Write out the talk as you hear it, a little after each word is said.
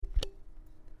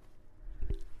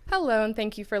Hello, and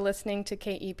thank you for listening to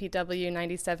KEPW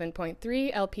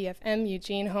 97.3 LPFM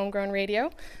Eugene Homegrown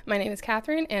Radio. My name is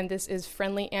Catherine, and this is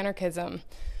Friendly Anarchism.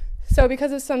 So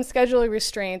because of some scheduling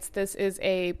restraints, this is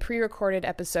a pre-recorded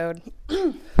episode,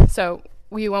 so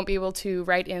we won't be able to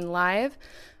write in live,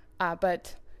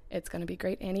 but it's going to be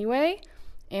great anyway.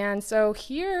 And so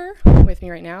here with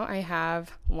me right now, I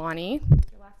have Lonnie.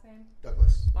 What's your last name?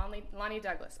 Douglas. Lonnie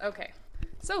Douglas. Okay.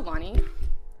 So Lonnie,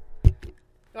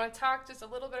 you want to talk just a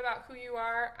little bit about who you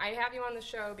are? I have you on the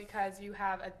show because you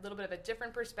have a little bit of a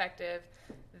different perspective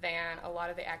than a lot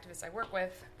of the activists I work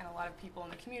with and a lot of people in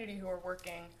the community who are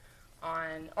working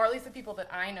on, or at least the people that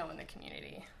I know in the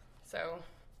community. So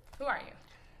who are you?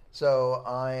 So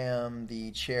I am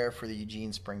the chair for the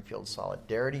Eugene Springfield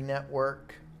Solidarity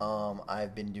Network.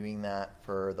 I've been doing that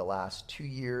for the last 2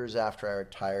 years after I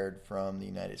retired from the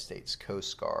United States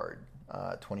Coast Guard,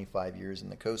 25 years in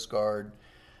the Coast Guard.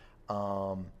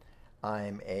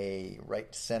 I'm a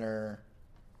right-center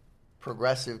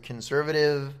progressive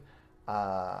conservative,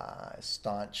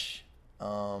 staunch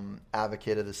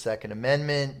advocate of the Second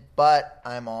Amendment, but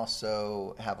I'm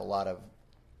also have a lot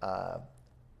of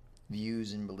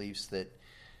views and beliefs that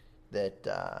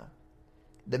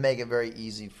make it very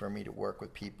easy for me to work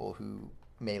with people who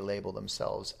may label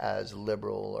themselves as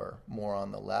liberal or more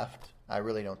on the left. I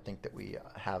really don't think that we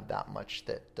have that much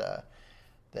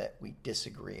that we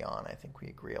disagree on. I think we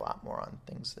agree a lot more on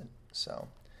things so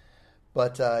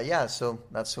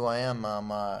that's who I am.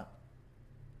 I'm a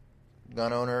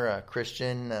gun owner, a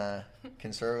Christian,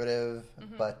 conservative,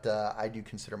 but I do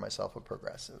consider myself a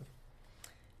progressive.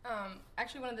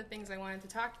 Actually, one of the things I wanted to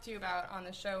talk to you about on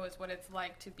the show is what it's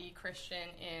like to be Christian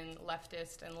in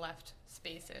leftist and left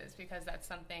spaces, because that's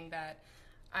something that,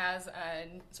 as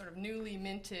a sort of newly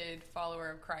minted follower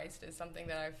of Christ, is something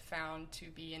that I've found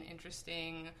to be an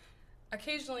interesting,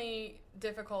 occasionally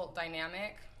difficult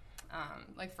dynamic.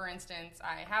 Like, for instance,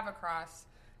 I have a cross,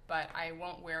 but I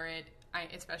won't wear it,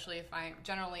 especially if I'm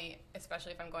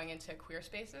going into queer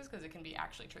spaces, because it can be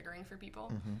actually triggering for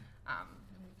people.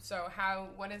 So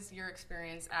what is your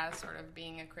experience as sort of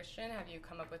being a Christian? Have you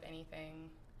come up with anything?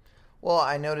 Well,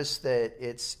 I noticed that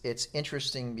it's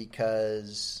interesting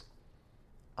because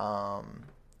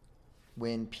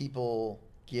when people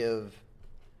give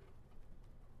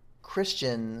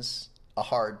Christians a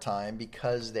hard time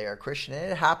because they are Christian,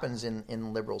 and it happens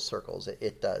in liberal circles,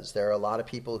 it does. There are a lot of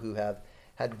people who have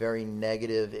had very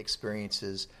negative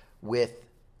experiences with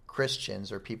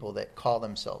Christians or people that call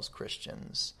themselves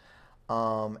Christians.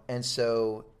 And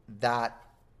so that,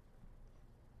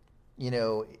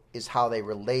 is how they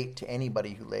relate to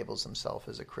anybody who labels themselves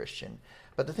as a Christian.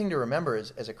 But the thing to remember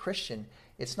is, as a Christian,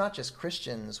 it's not just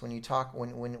Christians.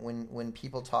 When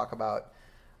people talk about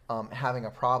having a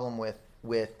problem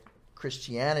with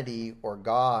Christianity or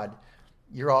God,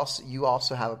 you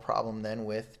also have a problem then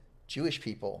with Jewish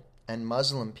people and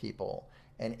Muslim people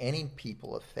and any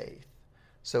people of faith.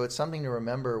 So it's something to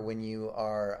remember when you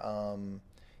are,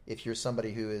 if you're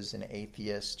somebody who is an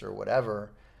atheist or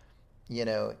whatever,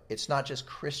 it's not just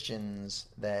Christians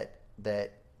that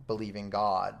believe in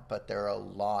God, but there are a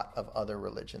lot of other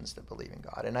religions that believe in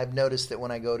God. And I've noticed that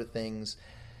when I go to things,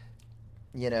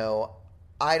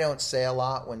 I don't say a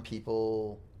lot when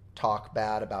people talk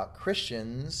bad about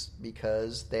Christians,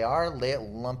 because they are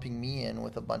lumping me in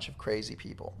with a bunch of crazy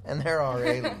people. And there are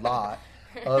a lot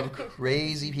of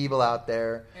crazy people out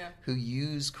there who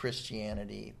use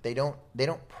Christianity. They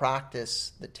don't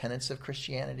practice the tenets of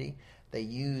Christianity. They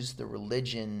use the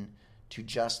religion to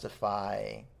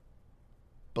justify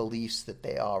beliefs that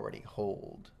they already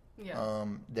hold.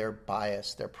 Their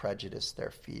bias, their prejudice,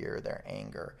 their fear, their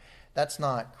anger. That's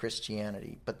not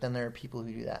Christianity. But then there are people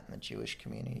who do that in the Jewish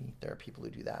community. There are people who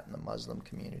do that in the Muslim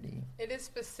community. It is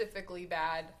specifically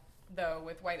bad, though,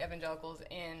 with white evangelicals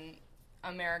in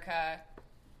America,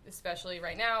 especially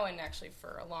right now and actually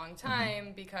for a long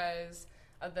time, because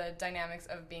of the dynamics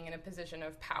of being in a position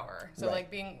of power. So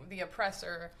like being the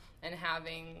oppressor and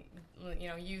having,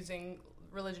 using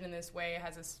religion in this way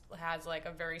has like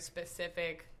a very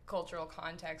specific cultural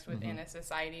context within a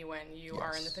society when you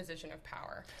are in the position of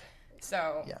power.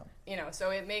 So, so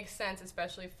it makes sense,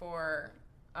 especially for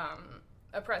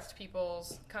oppressed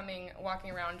peoples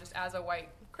walking around just as a white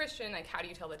Christian. Like, how do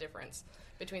you tell the difference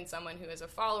between someone who is a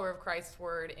follower of Christ's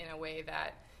word in a way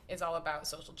that is all about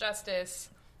social justice,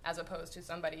 as opposed to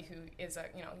somebody who is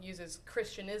uses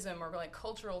Christianism or like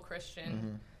cultural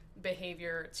Christian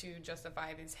behavior to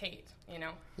justify his hate,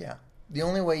 Yeah. The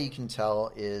only way you can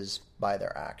tell is by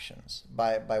their actions,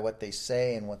 by what they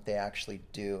say and what they actually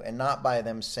do, and not by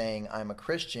them saying, I'm a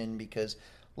Christian, because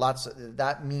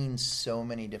that means so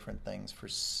many different things for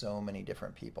so many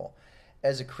different people.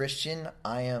 as a Christian,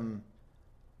 I am,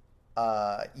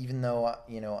 even though,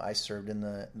 I served in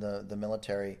the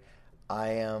military, I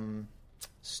am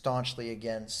staunchly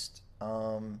against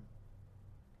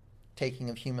taking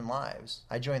of human lives.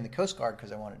 I joined the Coast Guard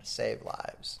because I wanted to save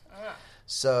lives.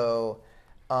 So,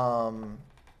 I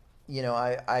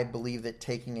believe that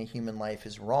taking a human life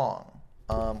is wrong,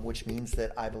 which means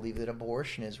that I believe that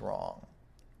abortion is wrong.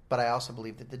 But I also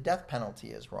believe that the death penalty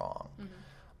is wrong.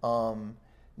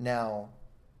 Now,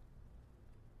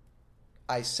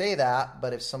 I say that,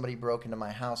 but if somebody broke into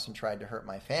my house and tried to hurt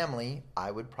my family,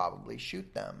 I would probably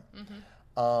shoot them.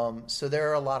 So there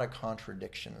are a lot of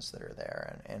contradictions that are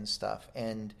there and stuff.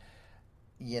 And,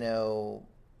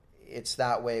 it's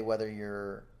that way whether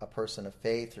you're a person of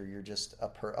faith or you're just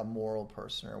a moral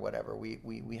person or whatever.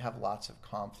 We have lots of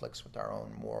conflicts with our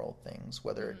own moral things,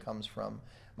 whether it comes from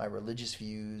my religious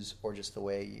views or just the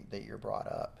way that you're brought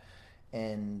up.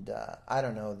 And I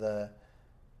don't know,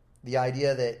 the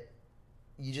idea that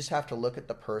you just have to look at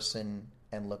the person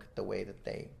and look at the way that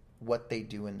what they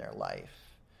do in their life.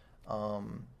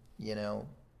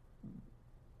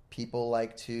 People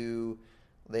like to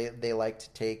they like to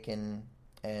take and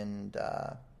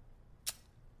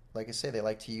like I say, they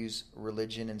like to use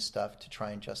religion and stuff to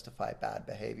try and justify bad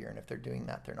behavior. And if they're doing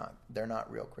that, they're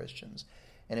not real Christians.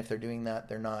 And if they're doing that,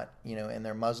 they're not, and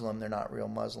they're Muslim, they're not real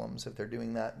Muslims. If they're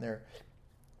doing that and they're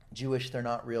Jewish, they're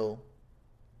not real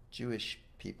Jewish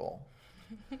people.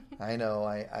 I know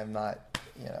I'm not,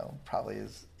 probably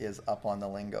is up on the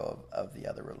lingo of the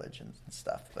other religions and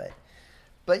stuff. But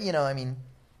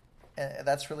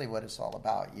that's really what it's all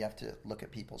about. You have to look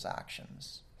at people's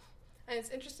actions. And it's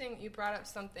interesting you brought up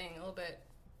something a little bit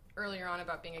earlier on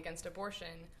about being against abortion,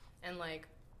 and like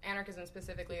anarchism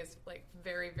specifically is like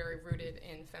very, very rooted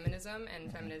in feminism,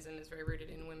 and feminism is very rooted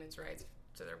in women's rights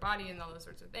to their body and all those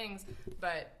sorts of things.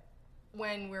 But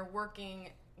when we're working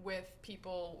with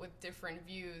people with different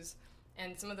views,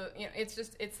 and some of the,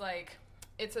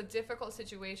 it's a difficult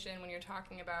situation when you're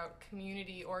talking about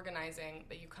community organizing,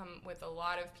 that you come with a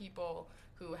lot of people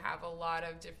who have a lot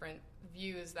of different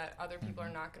views that other people are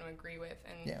not going to agree with.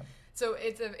 And so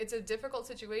it's a difficult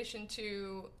situation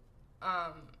to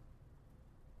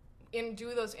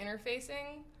do those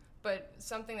interfacing, but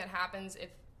something that happens if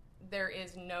there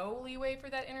is no leeway for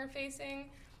that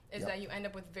interfacing is that you end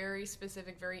up with very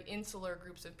specific, very insular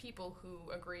groups of people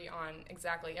who agree on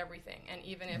exactly everything. And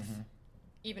even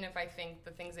if I think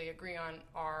the things they agree on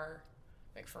are,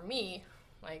 like, for me,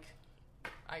 like,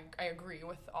 I agree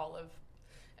with all of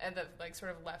the, like,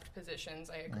 sort of left positions.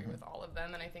 I agree with all of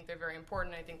them, and I think they're very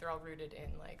important. I think they're all rooted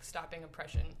in, like, stopping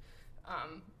oppression.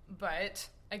 But,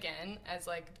 again, as,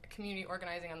 like, community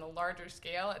organizing on the larger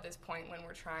scale at this point, when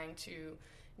we're trying to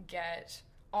get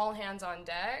all hands on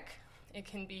deck, it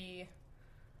can be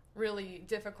really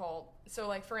difficult. So,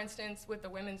 like, for instance, with the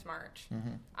Women's March,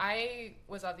 I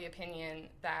was of the opinion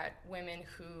that women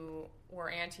who were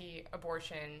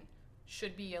anti-abortion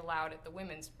should be allowed at the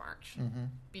Women's March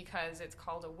because it's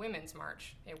called a Women's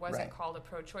March. It wasn't called a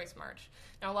pro-choice march.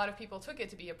 Now, a lot of people took it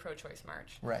to be a pro-choice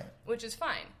march, which is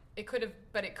fine. It could have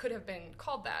been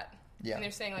called that. And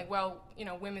they're saying, like, well,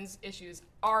 women's issues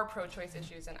are pro-choice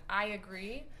issues, and I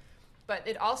agree. But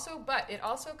it also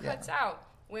cuts out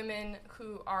women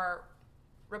who are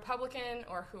Republican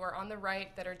or who are on the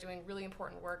right that are doing really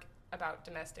important work about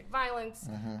domestic violence,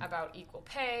 about equal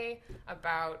pay,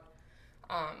 about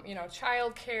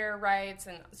child care rights.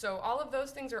 And so all of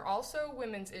those things are also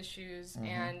women's issues,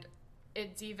 and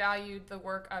it devalued the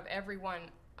work of every one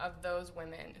of those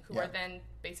women who are then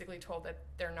basically told that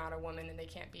they're not a woman and they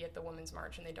can't be at the Women's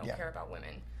March and they don't care about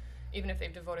women, even if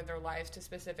they've devoted their lives to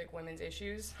specific women's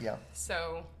issues.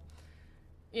 So,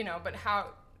 but how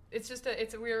it's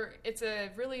a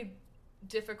really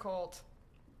difficult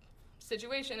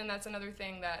situation, and that's another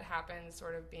thing that happens,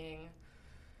 sort of being,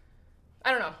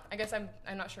 I don't know. I guess I'm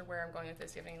not sure where I'm going with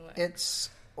this. Do you have any?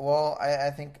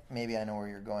 I think maybe I know where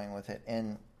you're going with it,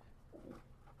 and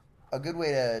a good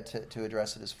way to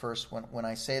address it is, first, when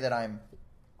I say that I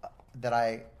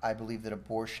believe that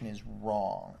abortion is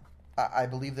wrong. I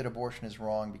believe that abortion is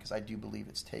wrong because I do believe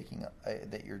it's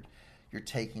that you're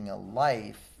taking a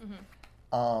life,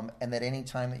 and that any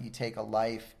time that you take a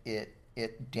life,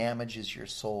 it damages your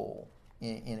soul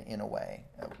in a way.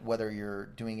 Whether you're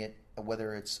doing it,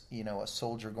 whether it's a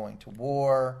soldier going to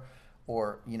war,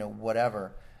 or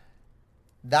whatever.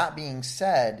 That being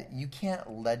said, you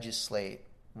can't legislate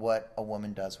what a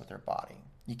woman does with her body.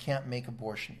 You can't make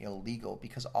abortion illegal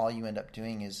because all you end up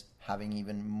doing is having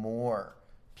even more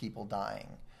people dying.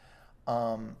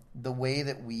 The way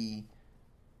that we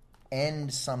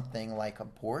end something like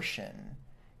abortion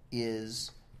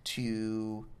is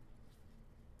to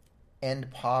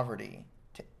end poverty,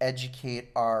 to educate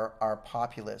our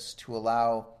populace, to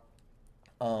allow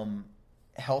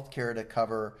healthcare to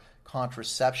cover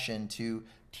contraception, to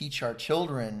teach our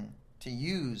children to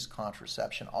use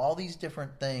contraception. All these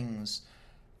different things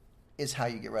is how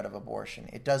you get rid of abortion.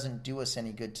 It doesn't do us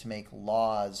any good to make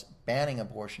laws banning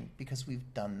abortion because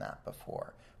we've done that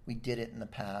before. We did it in the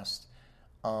past.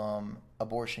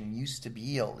 Abortion used to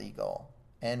be illegal,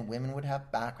 and women would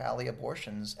have back alley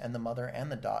abortions, and the mother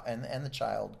and the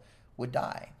child would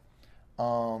die.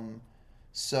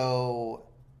 So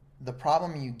the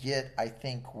problem you get, I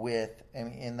think, with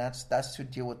and that's to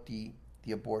deal with the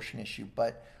abortion issue,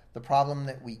 but the problem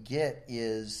that we get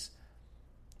is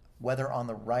whether on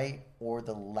the right or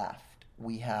the left,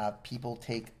 we have people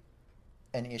take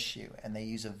an issue and they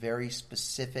use a very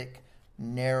specific,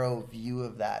 narrow view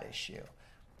of that issue.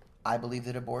 I believe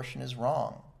that abortion is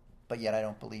wrong, but yet I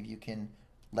don't believe you can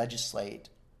legislate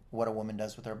what a woman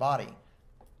does with her body.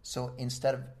 So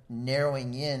instead of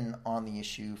narrowing in on the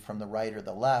issue from the right or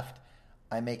the left,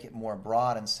 I make it more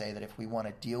broad and say that if we want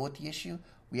to deal with the issue,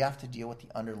 we have to deal with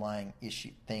the underlying issue,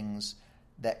 things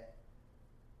that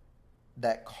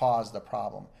cause the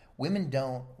problem. Women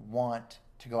don't want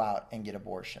to go out and get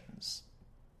abortions.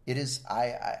 It is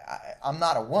I'm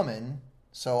not a woman,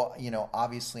 so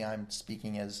obviously I'm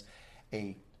speaking as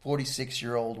a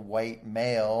 46-year-old white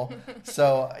male.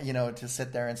 So to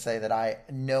sit there and say that I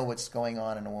know what's going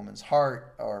on in a woman's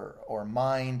heart or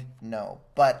mind, no.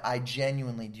 But I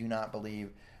genuinely do not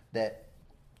believe that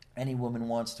any woman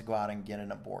wants to go out and get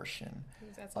an abortion.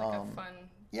 That's like a fun.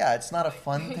 Yeah, it's not a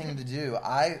fun thing to do.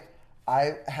 I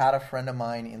had a friend of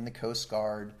mine in the Coast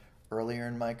Guard earlier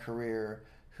in my career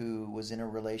who was in a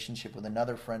relationship with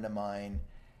another friend of mine,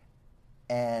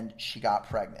 and she got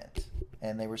pregnant,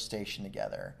 and they were stationed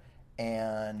together.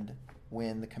 And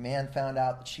when the command found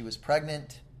out that she was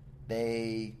pregnant,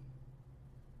 they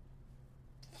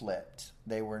flipped.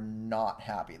 They were not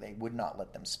happy. They would not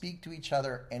let them speak to each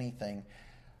other, anything.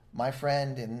 My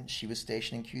friend, and she was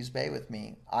stationed in Coos Bay with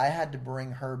me, I had to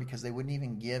bring her because they wouldn't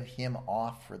even give him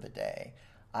off for the day.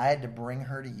 I had to bring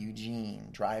her to Eugene,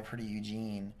 drive her to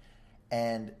Eugene,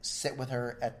 and sit with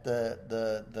her at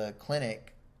the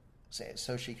clinic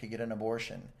so she could get an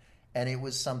abortion. And it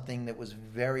was something that was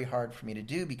very hard for me to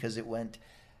do because it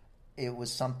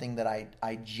was something that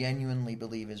I genuinely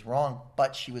believe is wrong.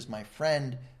 But she was my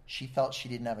friend. She felt she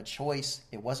didn't have a choice.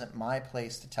 It wasn't my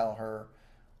place to tell her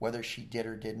whether she did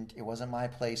or didn't. It wasn't my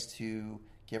place to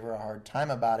give her a hard time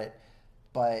about it,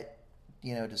 but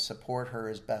to support her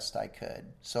as best I could.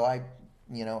 So I,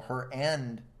 her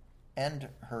and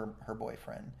her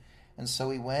boyfriend. And so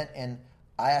we went, and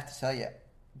I have to tell you,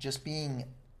 just being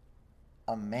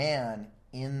a man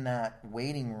in that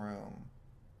waiting room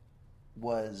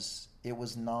was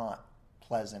not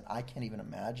pleasant. I can't even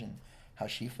imagine how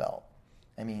she felt.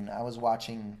 I mean, I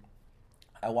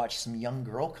watched some young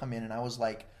girl come in, and I was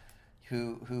like,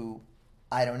 who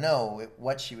I don't know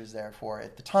what she was there for.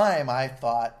 At the time, I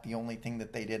thought the only thing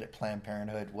that they did at Planned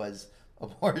Parenthood was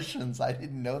abortions. I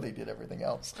didn't know they did everything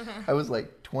else. I was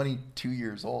like 22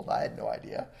 years old. I had no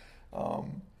idea.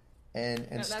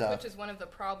 And stuff. Which is one of the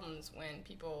problems when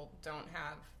people don't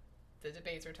have the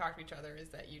debates or talk to each other, is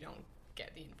that you don't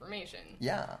get the information.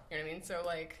 Yeah. You know what I mean? So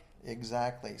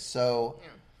exactly. So yeah.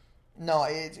 No,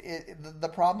 the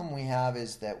problem we have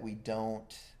is that we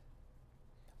don't.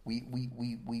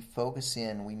 We focus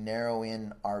in, we narrow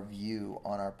in our view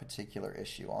on our particular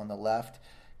issue. On the left,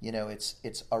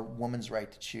 it's a woman's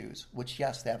right to choose, which,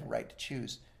 yes, they have a right to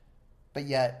choose. But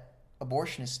yet,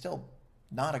 abortion is still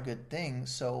not a good thing.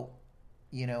 So,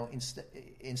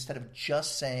 instead of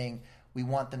just saying we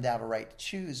want them to have a right to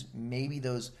choose, maybe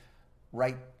those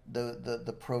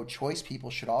the pro-choice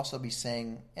people should also be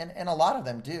saying, and a lot of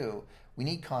them do, we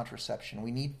need contraception,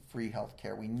 we need free health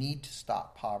care, we need to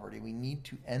stop poverty, we need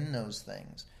to end those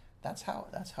things. That's how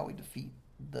we defeat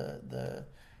the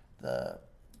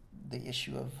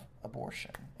issue of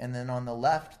abortion. And then on the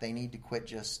left, they need to quit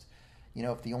just,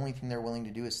 if the only thing they're willing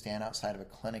to do is stand outside of a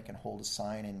clinic and hold a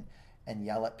sign and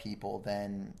yell at people,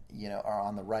 then, or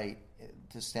on the right,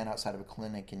 to stand outside of a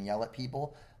clinic and yell at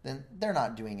people, then they're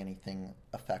not doing anything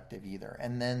effective either.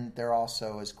 And then they're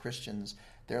also, as Christians,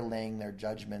 they're laying their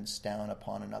judgments down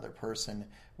upon another person,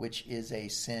 which is a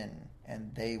sin.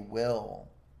 And they will,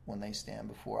 when they stand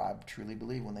before, I truly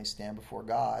believe, when they stand before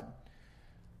God,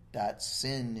 that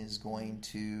sin is going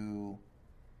to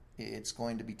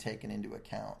be taken into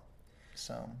account.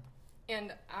 So.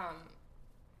 And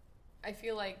I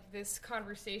feel like this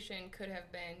conversation could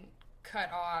have been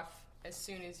cut off as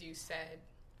soon as you said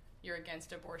you're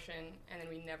against abortion, and then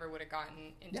we never would have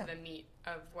gotten into the meat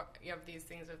of these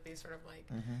things, of these sort of like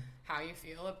how you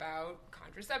feel about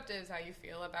contraceptives, how you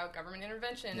feel about government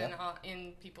intervention and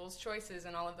in people's choices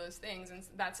and all of those things. And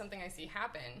that's something I see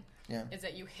happen. Is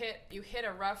that you hit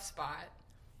a rough spot,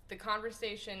 the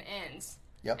conversation ends,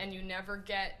 and you never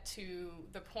get to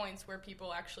the points where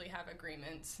people actually have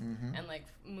agreements and like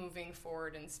moving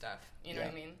forward and stuff. You know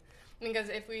what I mean? Because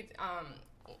if we,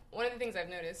 one of the things I've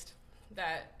noticed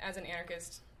that as an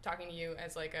anarchist, talking to you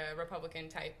as like a Republican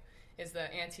type, is the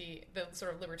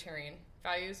sort of libertarian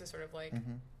values, the sort of like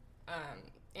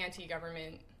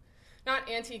anti-government, not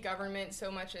anti-government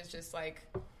so much as just like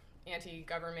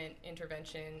anti-government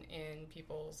intervention in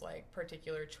people's like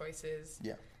particular choices.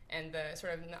 And the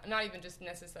sort of, not even just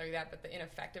necessarily that, but the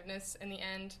ineffectiveness in the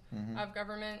end of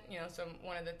government. You know, so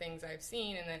one of the things I've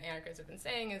seen and that anarchists have been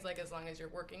saying is like, as long as you're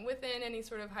working within any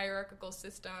sort of hierarchical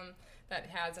system that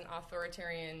has an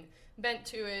authoritarian bent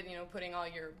to it, you know, putting all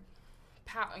your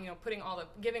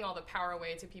giving all the power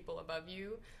away to people above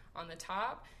you on the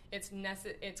top, it's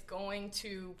going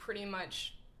to pretty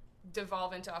much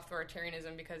devolve into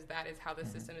authoritarianism, because that is how the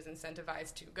system is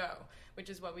incentivized to go, which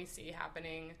is what we see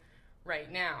happening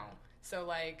right now. So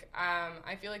like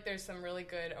I feel like there's some really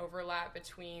good overlap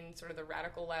between sort of the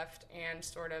radical left and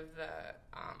sort of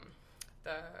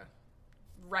the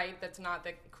right that's not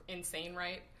the insane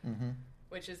right,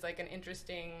 which is like an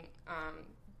interesting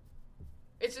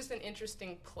it's just an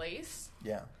interesting place. Do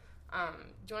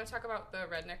you want to talk about the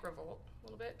Redneck Revolt a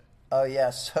little bit? Oh yeah,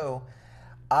 so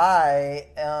I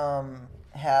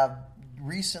have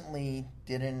recently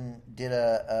did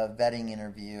a vetting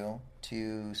interview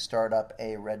to start up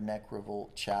a Redneck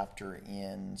Revolt chapter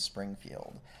in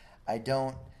Springfield.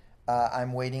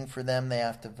 I'm waiting for them. They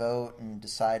have to vote and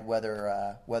decide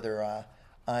whether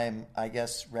I'm, I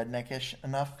guess, redneckish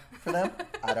enough for them.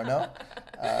 I don't know.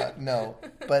 No,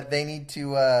 but they need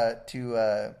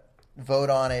to vote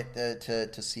on it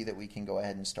to see that we can go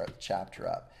ahead and start the chapter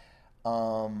up.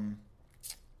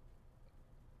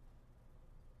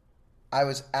 I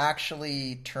was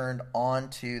actually turned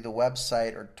on to the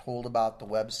website, or told about the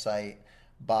website,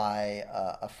 by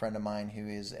a friend of mine who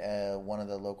is one of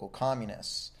the local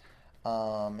communists.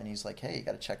 And he's like, hey, you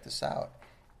got to check this out.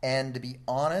 And to be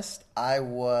honest, I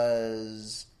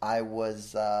was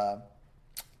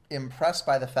impressed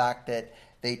by the fact that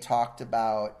they talked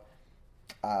about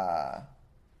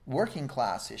working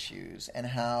class issues and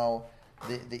how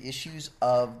the issues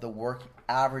of the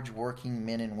average working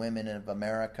men and women of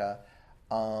America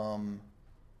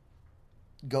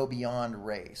go beyond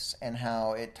race, and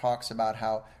how it talks about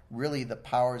how really the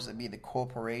powers that be, the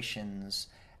corporations,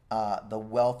 the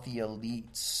wealthy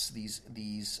elites, these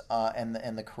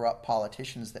and the corrupt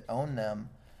politicians that own them,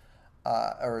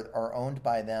 or are owned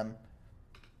by them,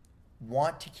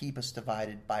 want to keep us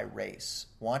divided by race,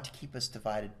 want to keep us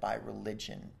divided by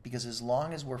religion, because as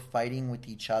long as we're fighting with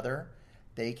each other,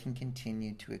 they can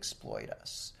continue to exploit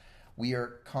us. We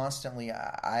are constantly,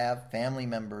 I have family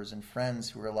members and friends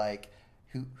who are like,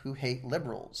 who hate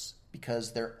liberals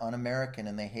because they're un-American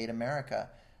and they hate America.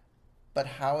 But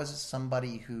how is it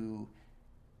somebody who,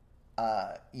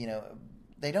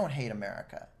 they don't hate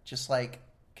America, just like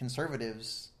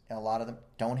conservatives, a lot of them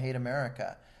don't hate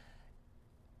America.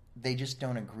 They just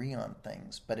don't agree on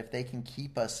things. But if they can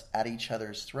keep us at each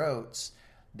other's throats,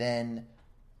 then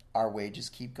our wages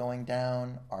keep going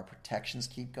down, our protections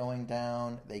keep going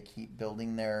down, they keep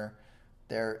building their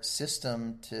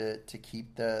system to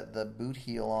keep the boot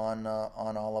heel on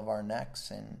all of our necks.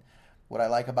 And what I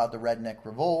like about the Redneck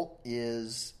Revolt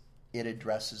is it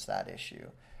addresses that issue.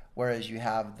 Whereas you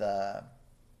have the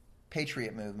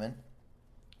Patriot movement,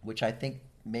 which I think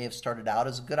may have started out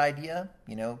as a good idea,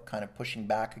 kind of pushing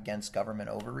back against government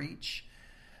overreach,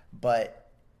 but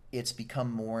it's become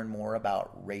more and more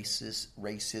about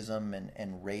racism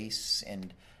and race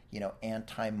and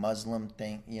anti-Muslim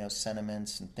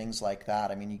sentiments and things like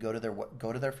that. I mean, you go to their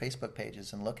Facebook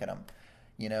pages and look at them.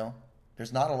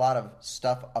 There's not a lot of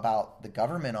stuff about the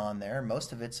government on there.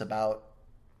 Most of it's about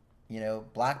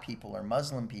black people or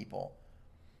Muslim people.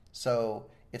 So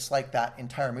it's like that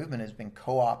entire movement has been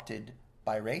co-opted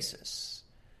by racists,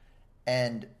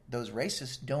 and those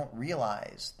racists don't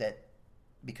realize that,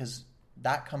 because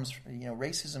that comes,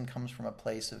 racism comes from a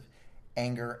place of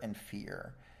anger and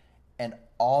fear, and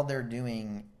all they're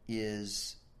doing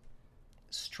is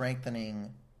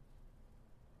strengthening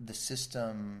the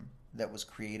system that was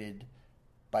created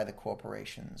by the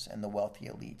corporations and the wealthy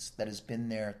elites that has been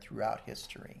there throughout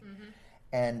history.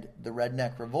 And the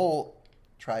Redneck Revolt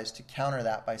tries to counter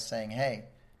that by saying, hey,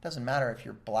 it doesn't matter if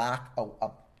you're black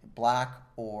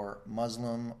or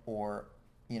Muslim or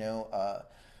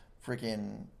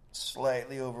freaking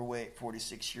slightly overweight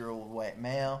 46-year-old white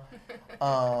male.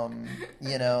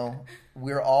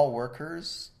 We're all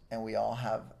workers, and we all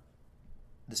have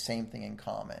the same thing in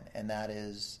common, and that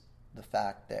is the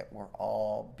fact that we're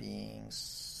all being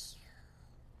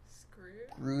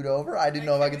screwed over. I didn't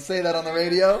know if I could say that on the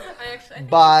radio. I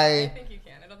think you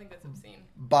can. I don't think that's obscene.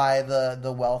 By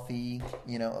the wealthy,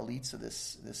 elites of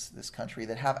this country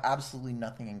that have absolutely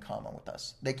nothing in common with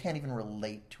us. They can't even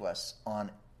relate to us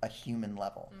on a human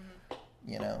level.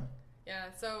 Yeah.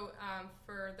 So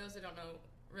for those that don't know,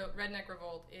 Redneck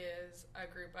Revolt is a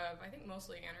group of, I think,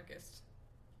 mostly anarchist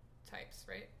types,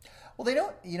 right? Well, they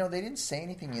didn't say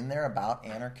anything in there about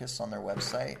anarchists on their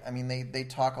website. I mean, they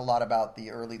talk a lot about the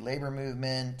early labor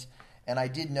movement, and I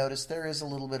did notice there is a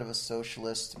little bit of a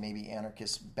socialist, maybe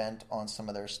anarchist bent on some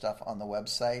of their stuff on the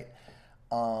website.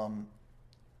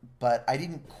 But I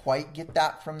didn't quite get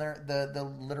that from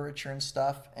the literature and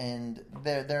stuff, and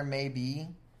there may be,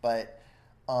 but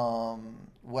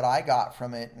what I got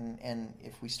from it, and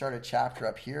if we start a chapter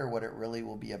up here, what it really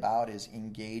will be about is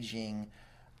engaging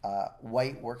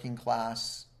white working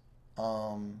class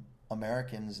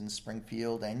Americans in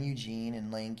Springfield and Eugene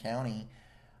and Lane County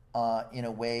in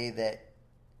a way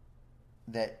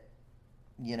that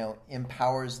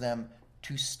empowers them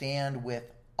to stand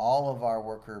with all of our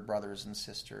worker brothers and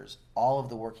sisters, all of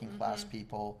the working class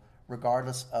people,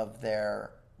 regardless of their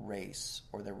race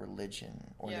or their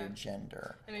religion or their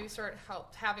gender. And maybe start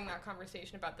having that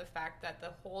conversation about the fact that the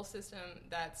whole system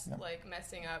that's like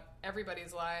messing up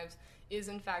everybody's lives is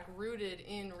in fact rooted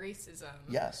in racism.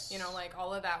 Yes. Like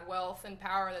all of that wealth and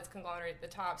power that's conglomerated at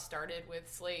the top started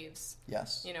with slaves.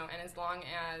 Yes. And as long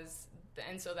as,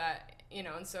 and so that,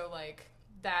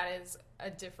 that is a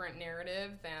different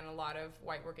narrative than a lot of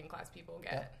white working class people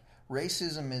get. Yeah.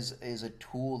 Racism is a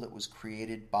tool that was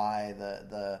created by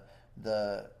the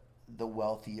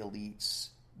wealthy elites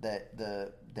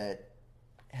that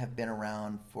have been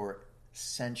around for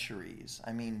centuries.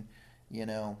 I mean,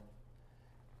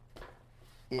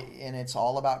 and it's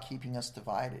all about keeping us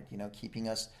divided. Keeping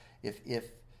us. If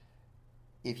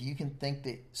you can think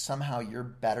that somehow you're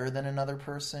better than another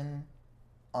person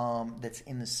that's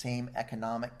in the same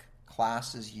economic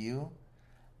class as you,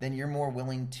 then you're more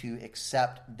willing to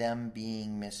accept them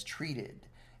being mistreated.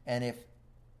 And if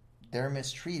they're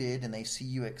mistreated and they see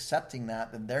you accepting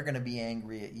that, then they're going to be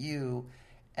angry at you,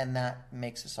 and that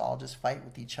makes us all just fight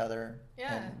with each other.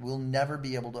 Yeah. And we'll never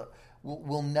be able to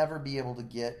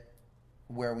get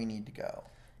where we need to go.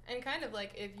 And kind of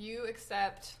like if you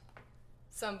accept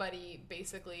somebody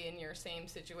basically in your same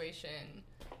situation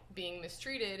being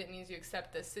mistreated, it means you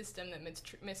accept the system that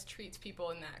mistreats people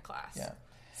in that class. Yeah.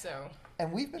 So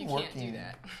and we've been working. Can't do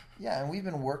that. Yeah, and we've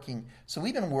been working. So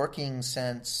we've been working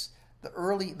since the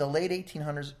late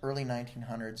 1800s, early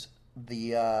 1900s.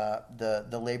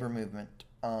 The labor movement,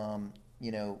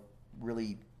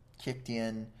 really kicked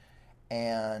in,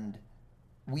 and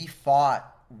we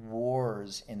fought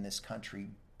wars in this country.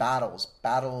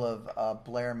 Battle of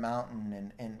Blair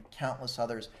Mountain and countless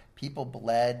others. People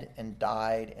bled and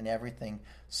died and everything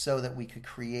so that we could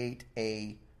create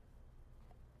a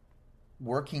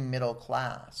working middle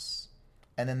class.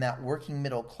 And then that working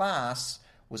middle class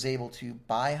was able to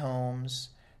buy homes.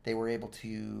 They were able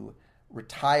to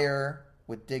retire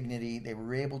with dignity. They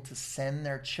were able to send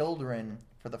their children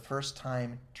for the first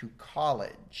time to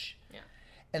college. Yeah.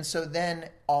 And so then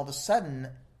all of a sudden,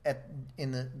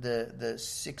 in the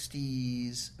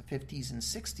 60s, 50s, and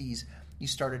 60s, you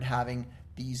started having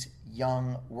these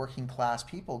young working class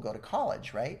people go to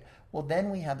college, right? Well, then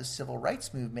we had the civil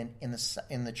rights movement in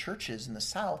the churches in the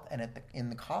South and in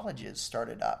the colleges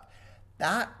started up.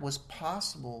 That was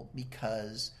possible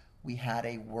because we had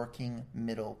a working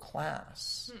middle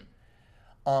class.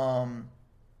 And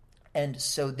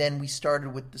so then we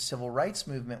started with the civil rights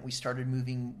movement. We started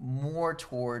moving more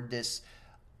toward this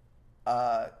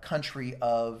country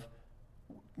of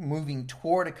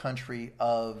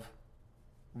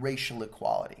racial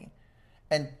equality.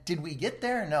 And did we get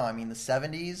there? No. I mean, the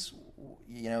 70s,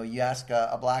 you ask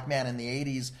a black man in the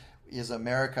 80s, is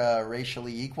America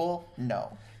racially equal?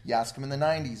 No. You ask him in the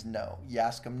 90s? No. You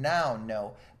ask him now?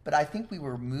 No. But I think we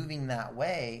were moving that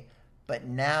way, but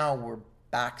now we're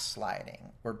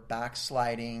backsliding.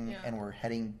 And we're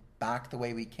heading back the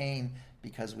way we came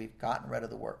because we've gotten rid of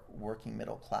the working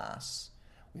middle class.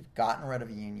 We've gotten rid of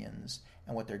unions.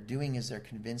 And what they're doing is they're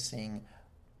convincing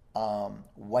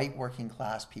white working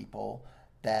class people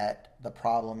that the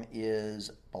problem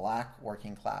is black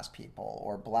working class people,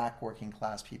 or black working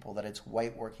class people, that it's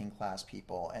white working class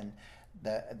people, and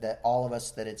that all of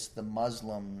us, that it's the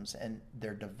Muslims, and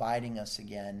they're dividing us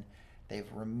again.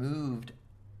 They've removed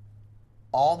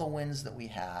all the wins that we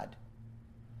had,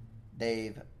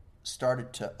 they've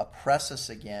started to oppress us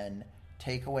again,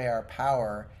 take away our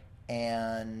power,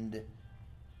 and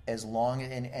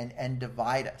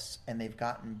divide us. And they've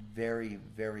gotten very,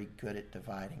 very good at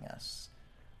dividing us.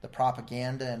 The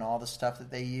propaganda and all the stuff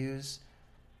that they use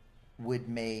would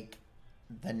make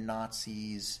the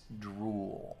Nazis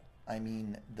drool. I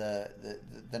mean,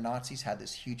 the Nazis had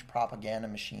this huge propaganda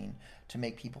machine to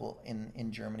make people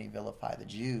in Germany vilify the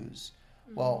Jews.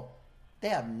 Mm-hmm. Well, they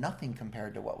have nothing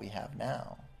compared to what we have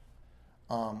now,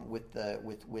 with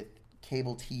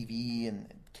cable TV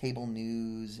and cable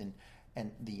news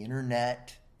and the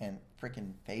internet and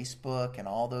freaking Facebook and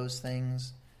all those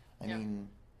things. I mean,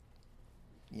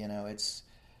 you know, it's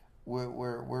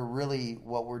we're really,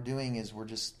 what we're doing is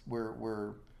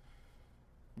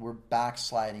we're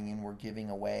backsliding, and we're giving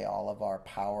away all of our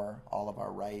power, all of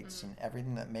our rights, and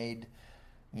everything that made,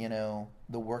 you know,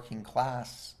 the working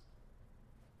class,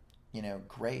 you know,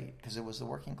 great, because it was the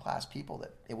working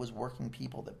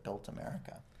people that built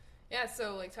America. Yeah,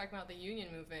 so like talking about the union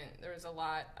movement, there was a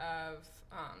lot of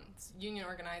union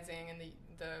organizing and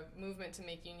the movement to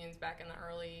make unions back in the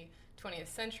early 20th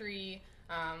century.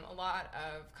 A lot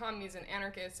of communists and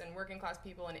anarchists and working class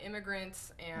people and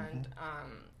immigrants and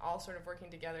all sort of working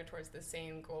together towards the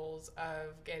same goals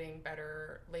of getting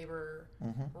better labor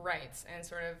rights. And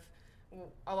sort of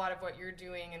a lot of what you're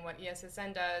doing and what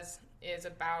ESSN does is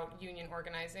about union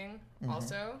organizing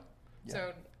also.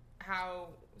 Yeah.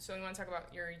 So you want to talk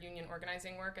about your union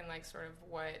organizing work and like sort of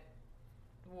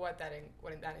what that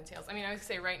entails? I mean, I would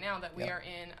say right now that we are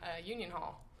in a union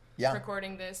hall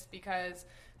recording this, because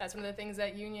that's one of the things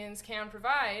that unions can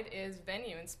provide is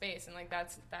venue and space, and like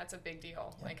that's a big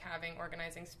deal. Like having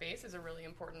organizing space is a really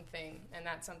important thing, and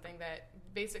that's something that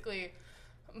basically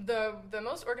the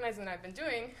most organizing that I've been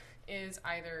doing is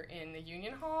either in the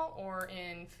union hall or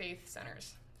in faith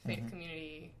centers, faith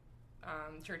community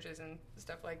churches and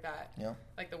stuff like that,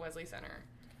 like the Wesley Center.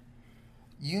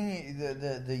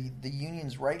 The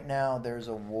unions right now, there's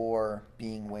a war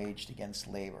being waged against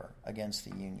labor, against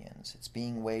the unions. It's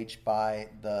being waged by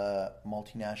the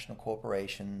multinational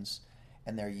corporations,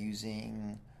 and they're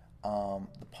using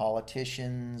the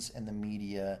politicians and the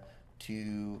media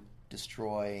to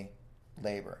destroy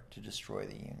labor, to destroy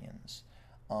the unions.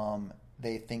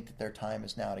 They think that their time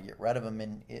is now to get rid of them,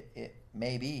 and it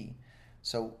may be.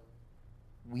 So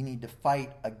we need to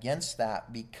fight against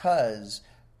that, because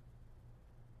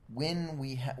when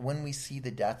we see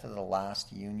the death of the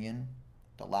last union,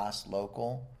 the last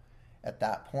local, at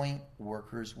that point,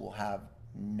 workers will have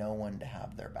no one to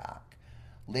have their back.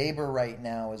 Labor right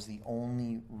now is the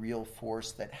only real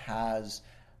force that has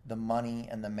the money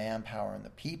and the manpower and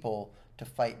the people to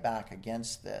fight back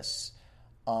against this.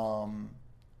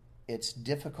 It's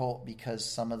difficult because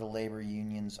some of the labor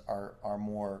unions are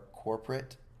more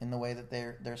corporate in the way that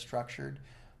they're structured,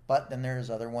 but then there's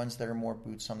other ones that are more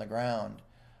boots on the ground.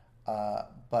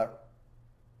 But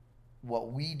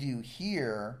what we do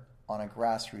here on a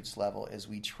grassroots level is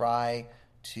we try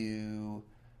to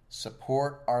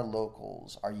support our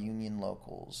locals, our union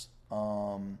locals,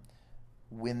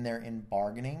 when they're in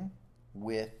bargaining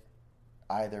with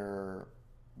either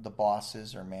the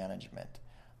bosses or management.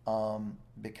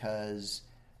 Because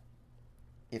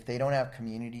if they don't have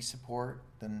community support,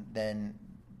 then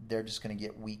they're just going to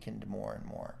get weakened more and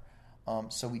more.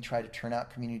 So we try to turn out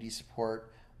community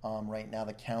support. Right now,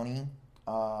 the county,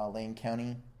 Lane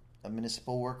County,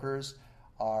 municipal workers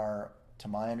are, to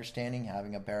my understanding,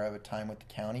 having a bear of a time with the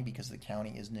county, because the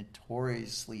county is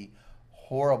notoriously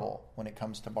horrible when it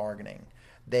comes to bargaining.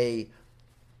 They're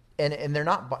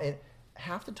not,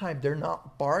 half the time they're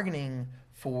not bargaining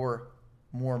for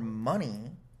more money.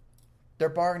 They're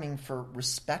bargaining for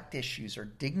respect issues or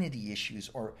dignity issues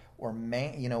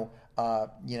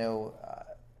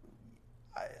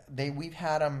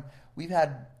we've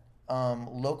had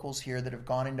locals here that have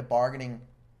gone into bargaining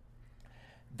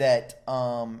that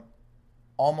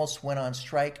almost went on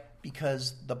strike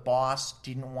because the boss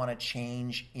didn't want to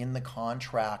change in the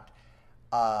contract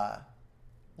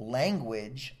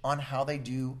language on how they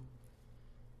do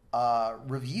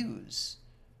reviews.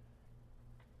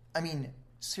 I mean,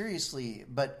 seriously,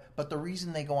 but the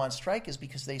reason they go on strike is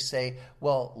because they say,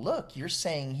 well, look, you're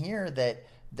saying here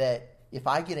that if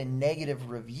I get a negative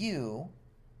review,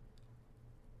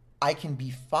 I can be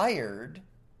fired,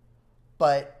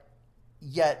 but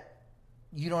yet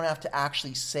you don't have to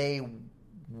actually say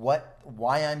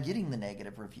why I'm getting the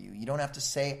negative review. You don't have to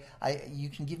say, you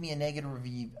can give me a negative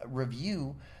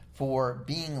review for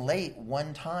being late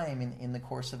one time in the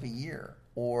course of a year,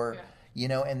 or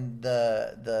and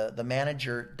the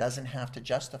manager doesn't have to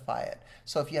justify it.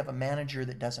 So if you have a manager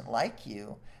that doesn't like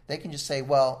you, they can just say,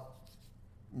 well,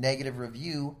 negative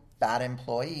review, bad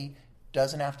employee,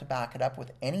 doesn't have to back it up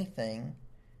with anything,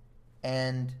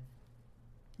 and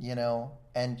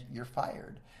and you're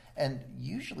fired. And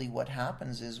usually what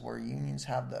happens is where unions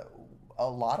have a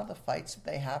lot of the fights that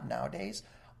they have nowadays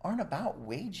aren't about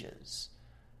wages.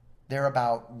 They're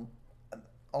about,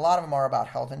 a lot of them are about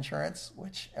health insurance,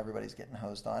 which everybody's getting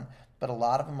hosed on, but a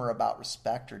lot of them are about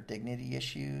respect or dignity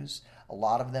issues. A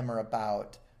lot of them are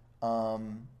about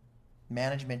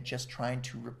management just trying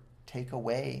to take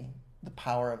away the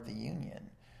power of the union,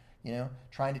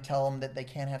 trying to tell them that they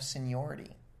can't have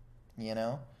seniority,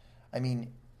 I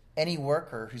mean, any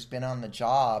worker who's been on the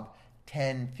job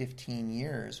 10, 15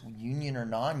 years, union or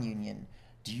non-union,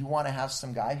 do you want to have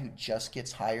some guy who just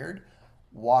gets hired,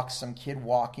 some kid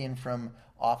walk in from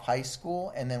off high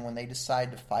school, and then when they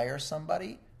decide to fire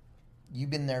somebody, you've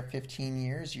been there 15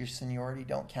 years, your seniority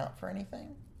don't count for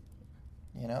anything?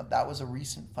 That was a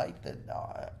recent fight,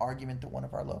 argument that one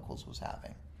of our locals was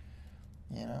having.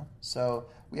 So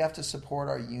we have to support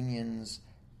our unions,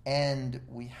 and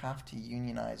we have to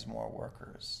unionize more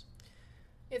workers.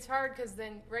 It's hard because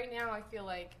then right now I feel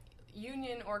like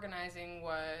union organizing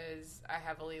was a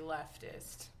heavily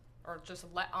leftist, or just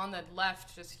on the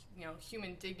left, just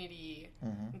human dignity.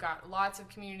 Got lots of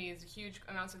communities, huge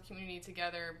amounts of community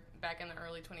together back in the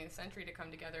early 20th century to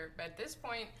come together. But at this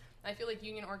point, I feel like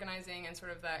union organizing and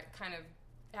sort of that kind of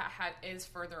is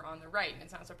further on the right, and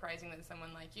it's not surprising that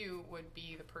someone like you would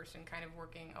be the person kind of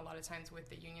working a lot of times with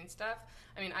the union stuff.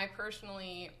 I mean, I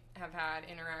personally have had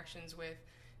interactions with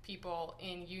people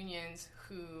in unions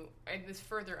who, it was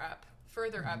further up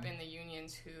in the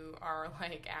unions, who are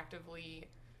like actively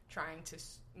trying to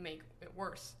make it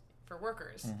worse for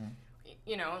workers.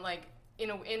 Like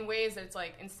in ways that it's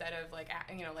like, instead of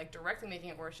like directly making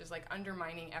it worse, just like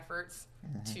undermining efforts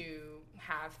to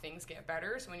have things get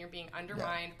better. So when you're being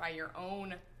undermined by your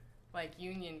own like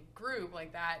union group,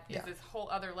 like that is this whole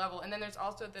other level. And then there's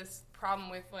also this problem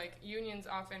with like unions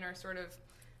often are sort of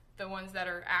the ones that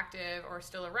are active or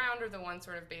still around, or the ones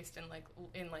sort of based in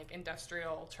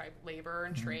industrial type labor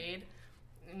and trade,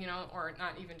 or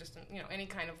not even just any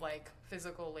kind of like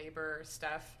physical labor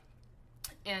stuff.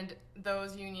 And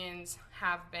those unions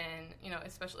have been,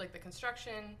 especially like the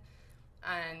construction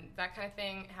and that kind of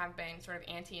thing, have been sort of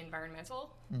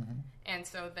anti-environmental. And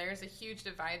so there's a huge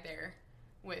divide there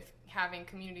with having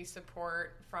community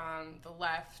support from the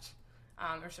left,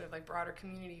 or sort of like broader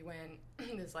community, when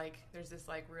there's this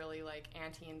like really like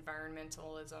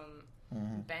anti-environmentalism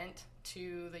bent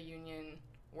to the union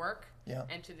work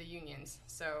and to the unions.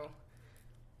 So,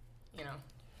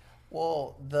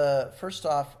 Well, first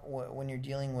off, when you're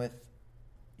dealing with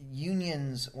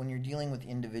unions, when you're dealing with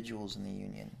individuals in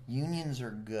the unions are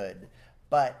good,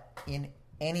 but in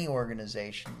any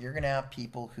organization, you're going to have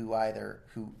people who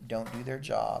don't do their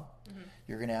job.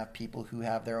 You're going to have people who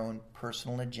have their own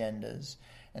personal agendas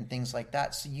and things like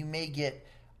that. So you may get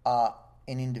an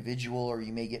individual, or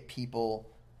you may get people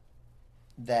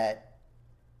that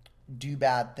do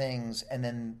bad things, and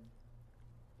then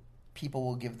people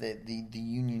will give the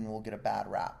union will get a bad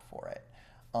rap for it.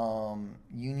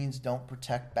 Unions don't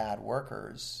protect bad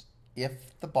workers.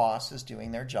 If the boss is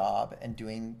doing their job and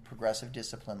doing progressive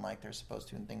discipline like they're supposed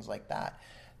to and things like that,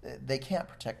 they can't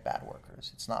protect bad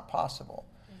workers. It's not possible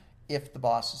if the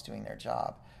boss is doing their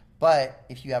job. But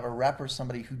if you have a rep or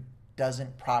somebody who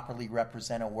doesn't properly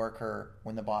represent a worker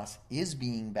when the boss is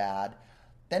being bad,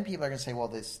 then people are going to say, well,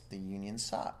 the union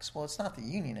sucks. Well, it's not the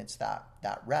union, it's that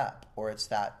rep, or it's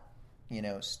that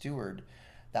steward,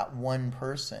 that one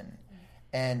person.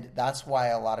 And that's why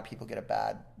a lot of people get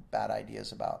bad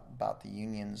ideas about the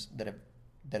unions that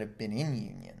have been in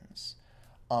unions.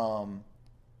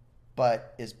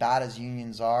 But as bad as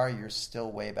unions are, you're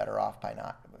still way better off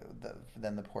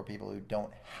than the poor people who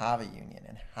don't have a union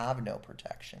and have no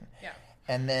protection. Yeah.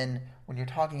 And then when you're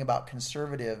talking about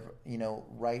conservative,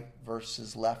 right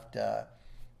versus left,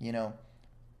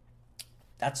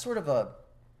 that's sort of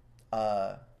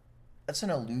that's an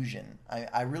illusion.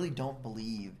 I really don't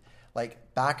believe.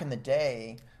 Like, back in the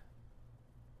day,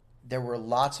 there were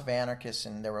lots of anarchists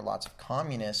and there were lots of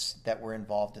communists that were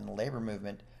involved in the labor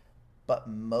movement, but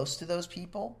most of those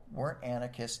people weren't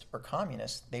anarchists or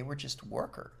communists. They were just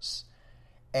workers.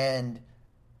 And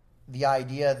the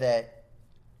idea that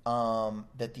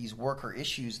these worker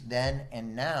issues then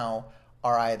and now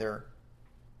are either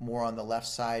more on the left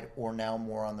side or now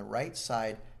more on the right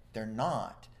side, they're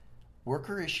not.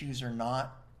 Worker issues are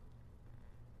not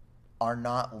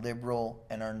liberal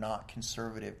and are not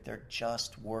conservative. They're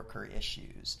just worker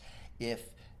issues. If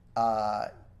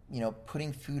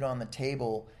putting food on the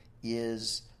table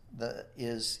is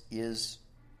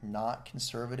not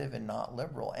conservative and not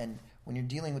liberal. And when you're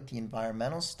dealing with the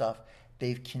environmental stuff,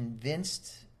 they've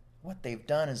convinced, what they've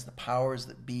done is the powers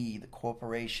that be, the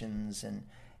corporations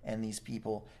and these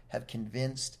people have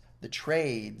convinced the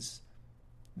trades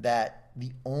that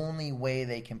the only way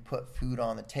they can put food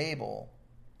on the table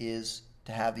is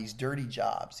to have these dirty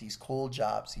jobs, these coal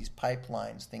jobs, these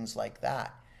pipelines, things like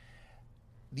that.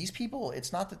 These people,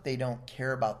 it's not that they don't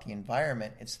care about the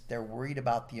environment, it's they're worried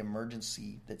about the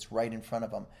emergency that's right in front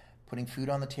of them, putting food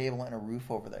on the table and a roof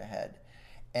over their head.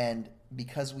 And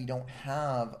because we don't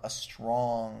have a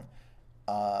strong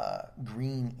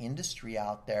green industry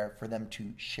out there for them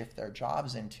to shift their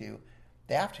jobs into,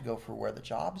 they have to go for where the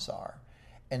jobs are.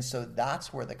 And so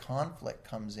that's where the conflict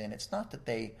comes in. It's not that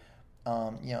they,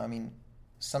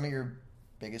 some of your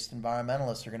biggest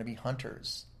environmentalists are going to be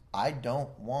hunters. I don't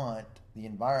want the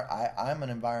environment. I'm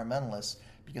an environmentalist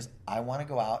because I want to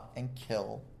go out and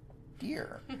kill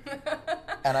deer.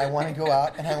 And I want to go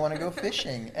out and I want to go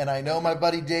fishing. And I know my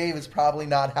buddy Dave is probably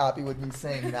not happy with me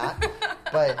saying that.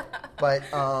 But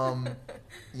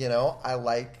I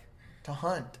like to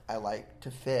hunt. I like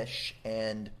to fish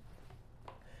and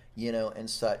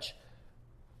such.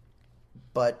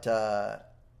 But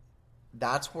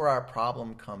that's where our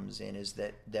problem comes in, is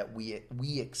that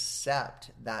we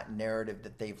accept that narrative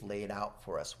that they've laid out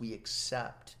for us. We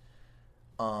accept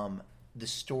the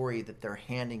story that they're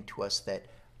handing to us, that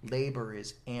labor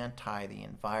is anti the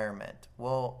environment.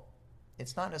 Well,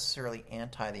 it's not necessarily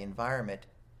anti the environment.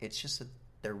 It's just that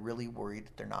they're really worried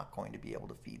that they're not going to be able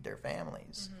to feed their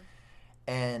families. Mm-hmm.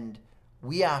 And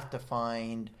we have to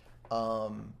find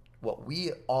what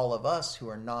all of us who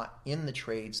are not in the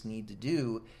trades need to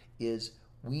do is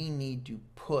we need to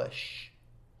push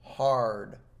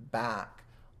hard back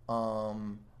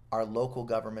our local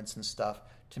governments and stuff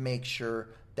to make sure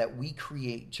that we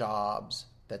create jobs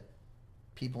that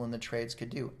people in the trades could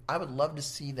do. I would love to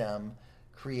see them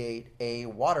create a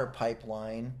water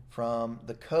pipeline from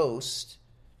the coast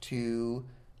to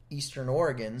eastern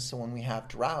Oregon, so when we have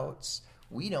droughts,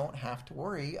 we don't have to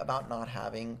worry about not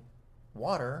having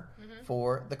water mm-hmm.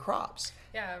 for the crops.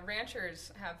 Yeah,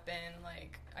 ranchers have been,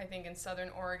 I think in southern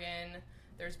Oregon,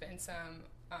 there's been some,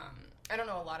 I don't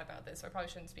know a lot about this, so I probably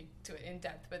shouldn't speak to it in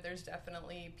depth, but there's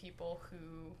definitely people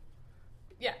who,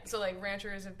 so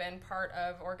ranchers have been part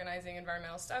of organizing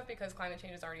environmental stuff because climate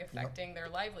change is already affecting their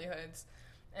livelihoods.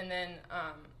 And then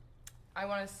I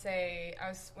want to say,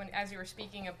 as you were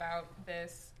speaking about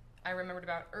this, I remembered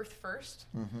about Earth First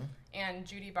mm-hmm. and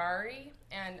Judy Bari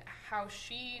and how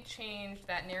she changed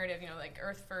that narrative.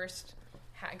 Earth First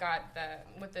got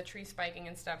with the tree spiking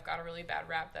and stuff, got a really bad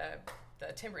rap.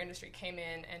 The timber industry came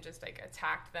in and just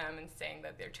attacked them and saying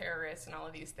that they're terrorists and all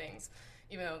of these things.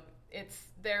 Even though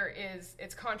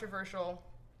it's controversial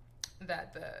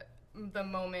that the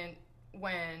moment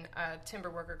when a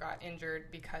timber worker got injured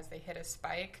because they hit a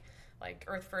spike,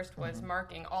 Earth First was mm-hmm.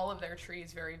 marking all of their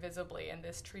trees very visibly, and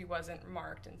this tree wasn't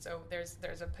marked, and so there's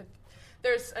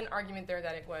an argument there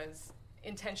that it was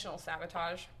intentional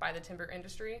sabotage by the timber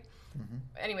industry. Mm-hmm.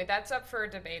 Anyway, that's up for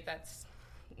debate. That's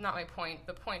not my point.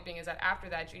 The point being is that after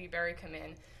that, Judy Bari come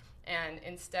in, and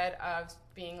instead of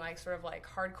being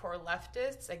hardcore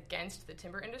leftists against the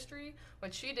timber industry,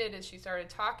 what she did is she started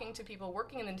talking to people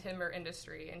working in the timber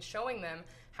industry and showing them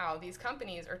how these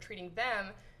companies are treating them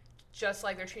just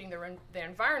like they're treating the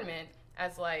environment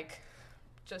as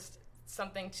just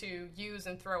something to use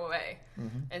and throw away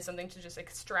mm-hmm. and something to just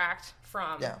extract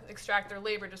their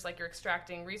labor just like you're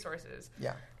extracting resources.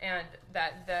 Yeah. And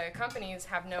that the companies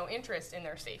have no interest in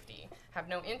their safety, have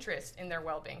no interest in their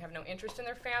well-being, have no interest in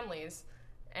their families.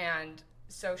 And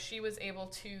so she was able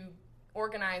to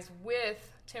organize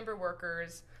with timber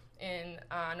workers in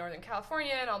Northern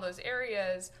California and all those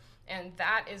areas. And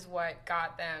that is what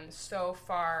got them so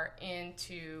far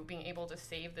into being able to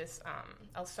save this,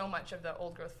 so much of the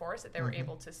old growth forest that they were mm-hmm.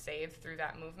 able to save through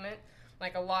that movement.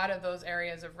 A lot of those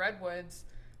areas of redwoods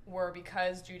were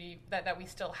because that we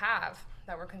still have,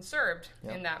 that were conserved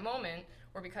yep. in that moment,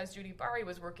 were because Judy Bari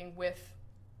was working with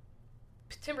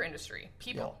timber industry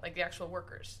people, yep. The actual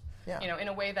workers, yeah. In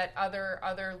a way that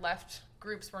other left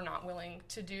groups were not willing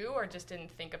to do or just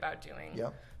didn't think about doing,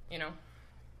 yep.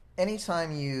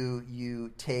 Anytime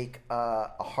you take a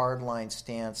hardline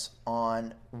stance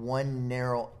on one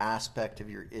narrow aspect of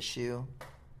your issue,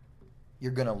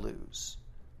 you're going to lose.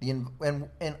 And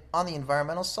on the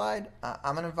environmental side,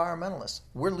 I'm an environmentalist.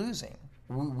 We're losing.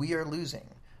 We are losing.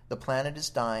 The planet is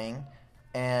dying,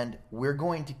 and we're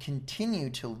going to continue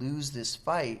to lose this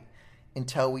fight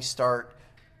until we start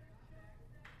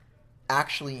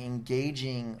actually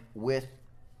engaging with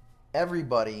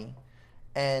everybody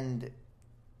and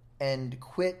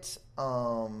quit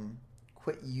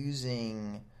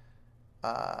using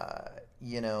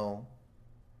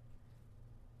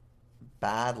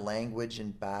bad language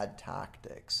and bad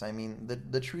tactics. I mean,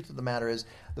 the truth of the matter is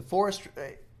the forest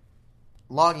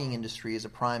logging industry is a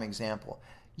prime example.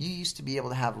 You used to be able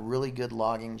to have really good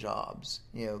logging jobs.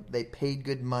 They paid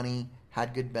good money,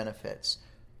 had good benefits.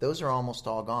 Those are almost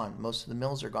all gone. Most of the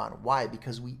mills are gone. Why?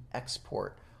 Because we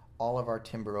export all of our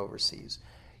timber overseas.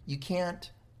 You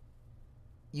can't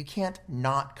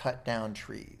not cut down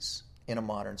trees in a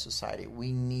modern society.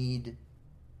 We need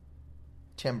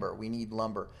timber. We need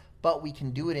lumber. But we can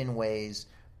do it in ways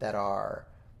that are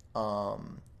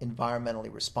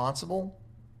environmentally responsible.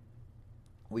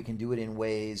 We can do it in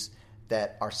ways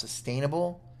that are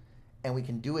sustainable. And we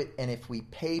can do it, and if we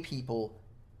pay people,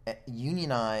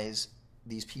 unionize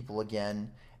these people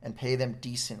again and pay them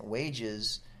decent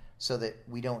wages so that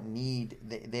they don't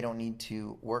need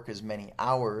to work as many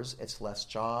hours. It's less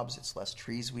jobs. It's less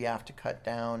trees we have to cut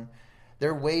down.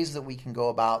 There are ways that we can go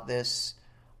about this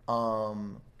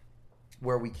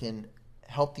where we can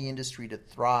help the industry to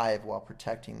thrive while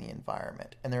protecting the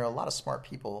environment. And there are a lot of smart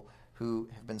people who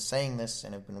have been saying this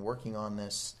and have been working on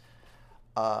this.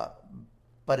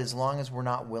 But as long as we're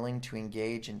not willing to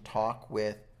engage and talk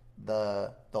with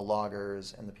the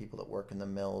loggers and the people that work in the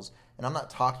mills, and I'm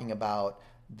not talking about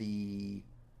the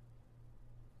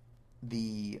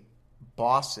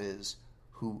bosses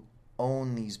who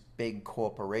own these big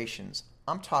corporations.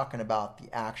 I'm talking about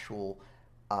the actual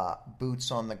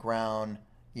boots on the ground,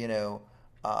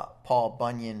 Paul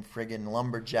Bunyan friggin'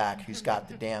 lumberjack who's got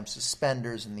the damn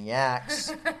suspenders and the axe.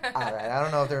 All right, I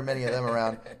don't know if there are many of them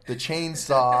around. The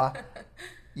chainsaw.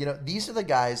 These are the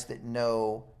guys that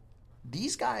know.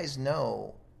 These guys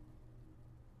know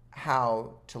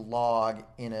how to log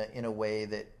in a way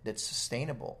that's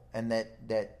sustainable and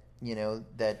that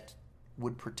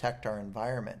would protect our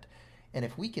environment. And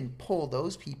if we can pull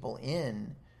those people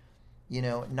in,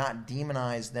 not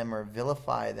demonize them or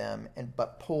vilify them,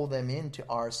 but pull them into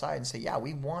our side and say, yeah,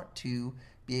 we want to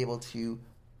be able to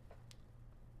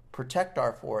protect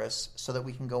our forests so that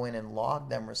we can go in and log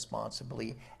them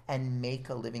responsibly and make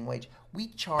a living wage. We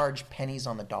charge pennies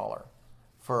on the dollar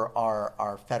for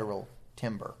our federal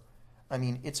timber. I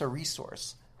mean, it's a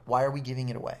resource. Why are we giving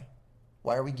it away?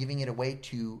 Why are we giving it away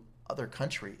to other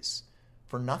countries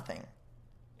for nothing?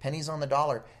 Pennies on the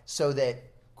dollar so that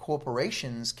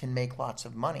corporations can make lots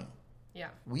of money. Yeah.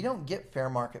 We don't get fair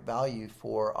market value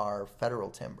for our federal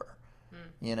timber.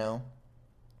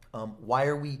 Why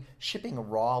are we shipping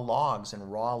raw logs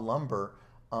and raw lumber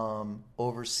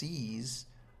overseas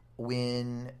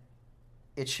when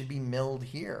it should be milled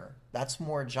here? That's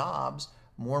more jobs,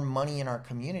 more money in our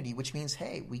community, which means,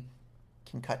 hey, we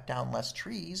can cut down less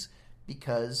trees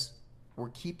because we're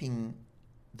keeping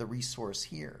the resource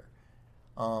here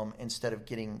instead of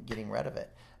getting rid of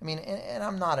it. I mean, and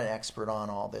I'm not an expert on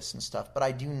all this and stuff, but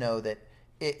I do know that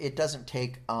it doesn't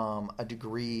take a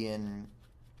degree in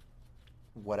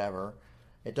whatever.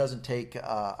 It doesn't take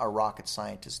a rocket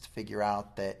scientist to figure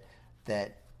out that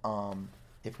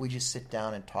if we just sit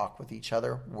down and talk with each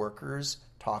other, workers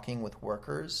talking with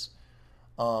workers,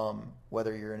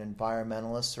 whether you're an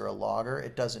environmentalist or a logger,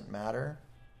 it doesn't matter.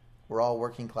 We're all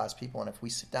working class people, and if we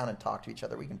sit down and talk to each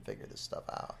other, we can figure this stuff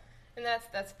out. And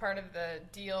that's part of the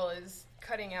deal, is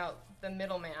cutting out the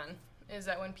middleman. Is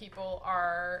that when people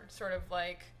are sort of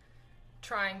like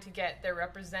trying to get their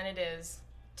representatives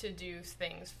to do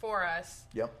things for us,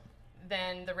 yep,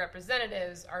 then the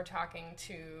representatives are talking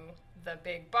to the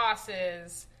big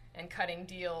bosses and cutting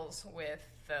deals with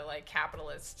the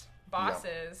capitalist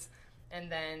bosses, yep,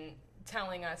 and then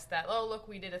telling us that, oh, look,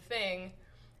 we did a thing,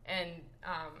 and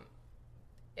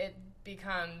it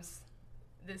becomes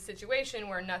this situation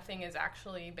where nothing has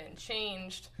actually been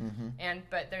changed, mm-hmm,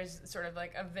 but there's sort of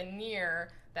like a veneer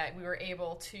that we were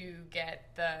able to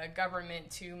get the government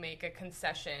to make a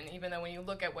concession, even though when you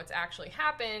look at what's actually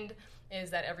happened is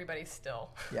that everybody's still,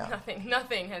 yeah,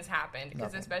 nothing has happened,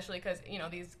 especially because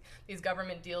these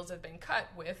government deals have been cut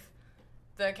with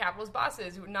the capitalist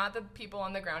bosses, not the people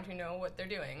on the ground who know what they're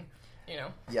doing.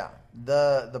 Yeah,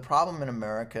 the problem in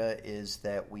America is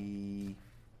that we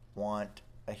want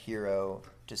a hero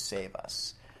to save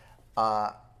us.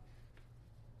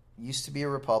 Used to be a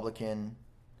Republican.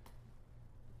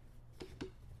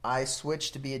 I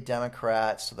switched to be a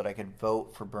Democrat so that I could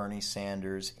vote for Bernie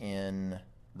Sanders in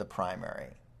the primary.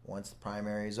 Once the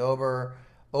primary is over,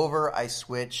 I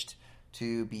switched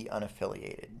to be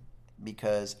unaffiliated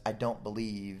because I don't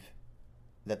believe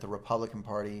that the Republican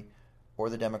Party or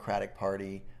the Democratic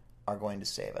Party are going to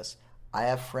save us. I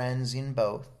have friends in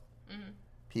both. Mm-hmm.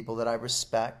 People that I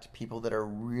respect, people that are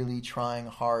really trying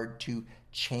hard to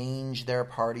change their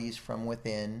parties from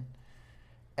within.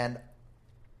 And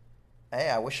hey,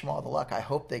 I wish them all the luck. I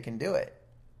hope they can do it.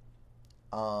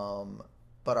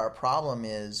 But our problem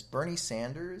is Bernie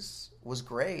Sanders was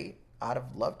great. I'd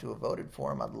have loved to have voted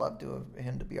for him. I'd love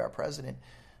him to be our president.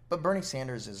 But Bernie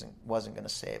Sanders wasn't going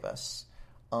to save us.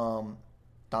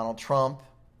 Donald Trump,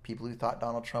 people who thought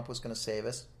Donald Trump was going to save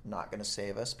us, not going to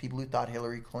save us. People who thought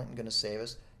Hillary Clinton going to save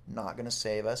us, not going to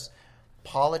save us.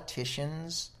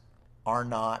 Politicians are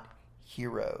not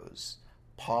heroes.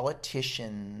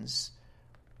 Politicians,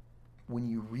 when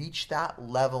you reach that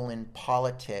level in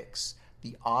politics,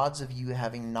 the odds of you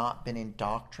having not been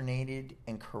indoctrinated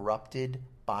and corrupted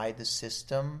by the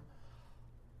system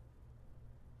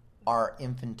are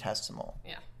infinitesimal.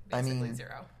 Yeah, basically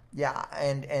zero. Yeah,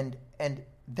 and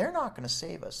they're not going to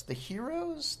save us. The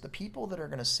heroes, the people that are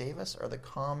going to save us are the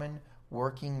common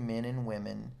working men and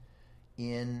women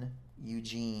in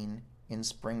Eugene, in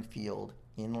Springfield,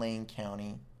 in Lane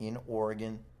County, in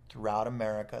Oregon, throughout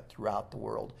America, throughout the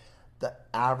world. The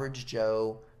average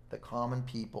Joe, the common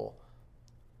people,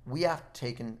 we have to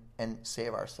take and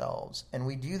save ourselves. And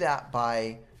we do that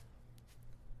by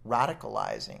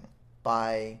radicalizing,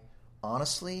 by,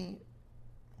 honestly,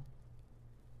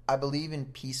 I believe in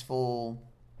peaceful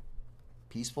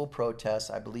protests.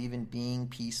 I believe in being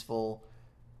peaceful.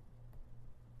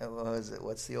 What is it?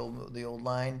 What's the old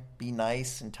line? Be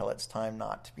nice until it's time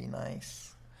not to be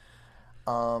nice.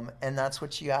 And that's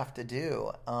what you have to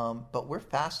do. But we're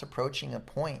fast approaching a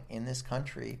point in this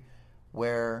country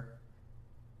where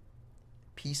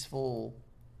peaceful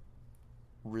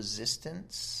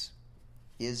resistance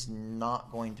is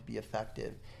not going to be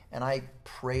effective. And I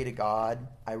pray to God,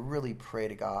 I really pray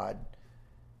to God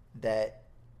that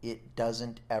it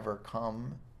doesn't ever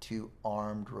come to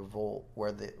armed revolt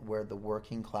where the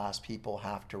working class people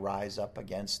have to rise up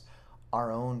against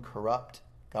our own corrupt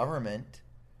government.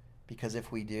 Because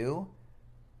if we do,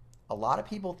 a lot of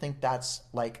people think that's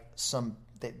like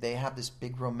they have this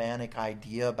big romantic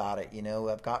idea about it. You know,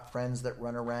 I've got friends that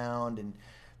run around and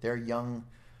they're young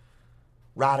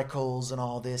radicals and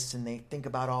all this, and they think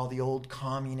about all the old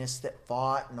communists that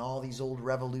fought and all these old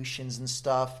revolutions and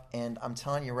stuff. And I'm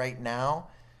telling you right now,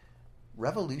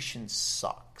 revolution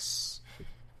sucks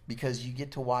because you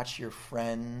get to watch your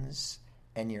friends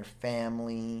and your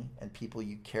family and people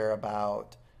you care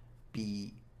about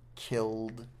be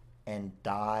killed and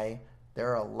die.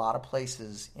 There are a lot of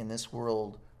places in this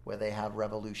world where they have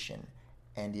revolution,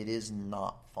 and it is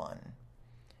not fun.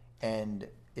 And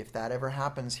if that ever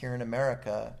happens here in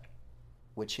America,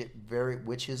 which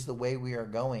is the way we are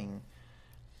going,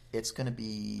 it's going to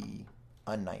be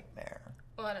a nightmare.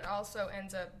 Well, and it also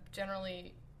ends up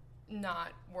generally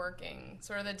not working.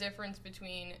 Sort of the difference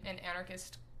between an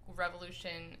anarchist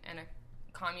revolution and a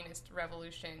communist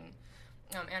revolution.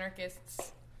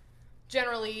 Anarchists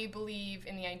generally believe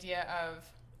in the idea of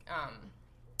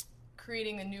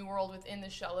creating a new world within the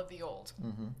shell of the old.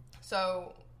 Mm-hmm.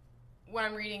 So when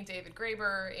I'm reading David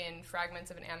Graeber in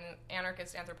Fragments of an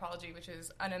Anarchist Anthropology, which is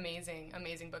an amazing,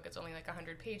 amazing book. It's only like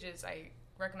 100 pages. I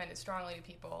recommend it strongly to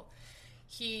people.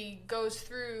 He goes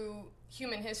through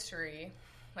human history,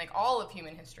 like all of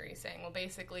human history, saying, well,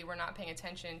 basically we're not paying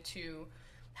attention to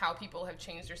how people have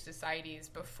changed their societies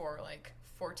before like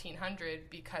 1400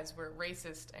 because we're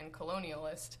racist and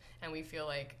colonialist, and we feel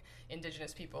like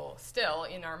indigenous people still,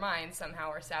 in our minds, somehow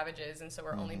are savages, and so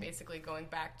we're only basically going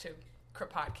back to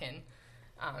Kropotkin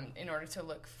in order to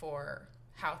look for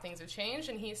how things have changed.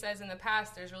 And he says in the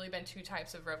past there's really been two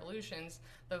types of revolutions,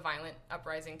 the violent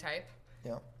uprising type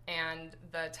and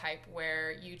the type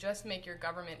where you just make your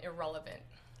government irrelevant.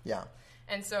 Yeah.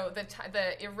 And so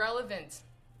the irrelevant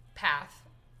path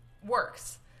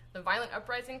works. The violent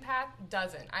uprising path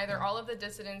doesn't. Either all of the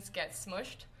dissidents get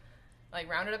smushed, like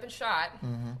rounded up and shot,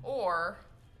 or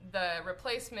the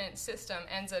replacement system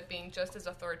ends up being just as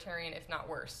authoritarian, if not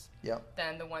worse,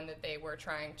 than the one that they were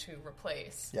trying to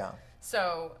replace. Yeah.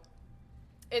 So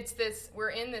we're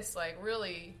in this like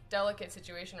really delicate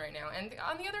situation right now. And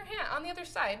on the other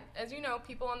side, as you know,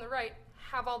 people on the right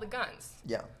have all the guns.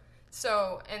 Yeah.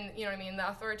 So, and you know what I mean, the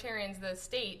authoritarians, the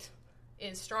state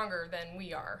is stronger than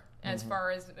we are as far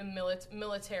as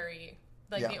military.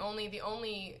 Like the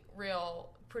only real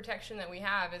protection that we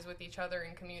have is with each other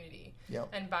in community. Yep.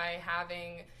 And by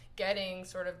getting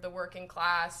sort of the working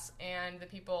class and the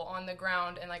people on the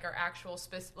ground and like our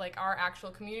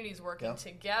actual communities working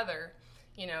together,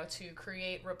 you know, to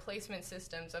create replacement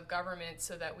systems of government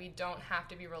so that we don't have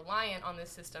to be reliant on this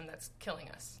system that's killing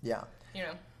us. Yeah. You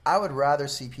know, I would rather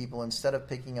see people, instead of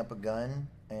picking up a gun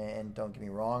and don't get me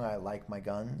wrong, I like my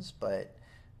guns, but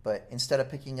instead of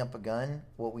picking up a gun,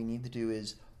 what we need to do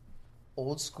is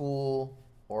old school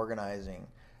organizing.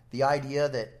 The idea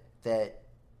that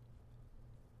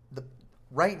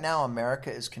right now America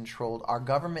is controlled, our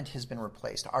government has been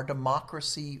replaced. Our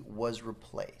democracy was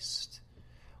replaced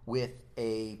with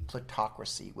a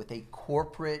plutocracy, with a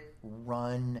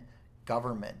corporate-run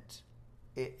government.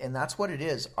 And that's what it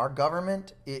is. Our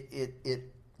government,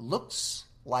 it looks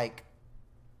like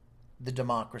the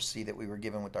democracy that we were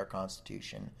given with our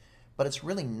Constitution, but it's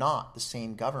really not the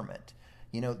same government.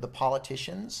 The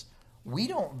politicians, we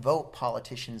don't vote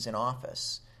politicians in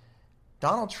office.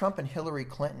 Donald Trump and Hillary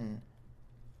Clinton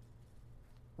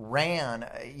ran,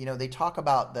 they talk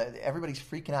about everybody's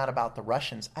freaking out about the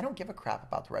Russians. I don't give a crap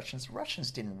about the Russians. The Russians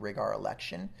didn't rig our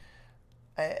election.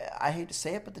 I hate to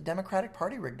say it, but the Democratic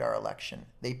Party rigged our election.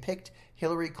 They picked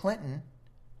Hillary Clinton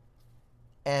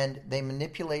and they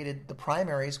manipulated the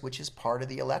primaries, which is part of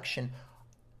the election.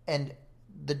 And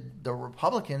the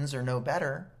Republicans are no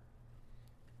better.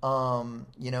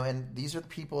 And these are the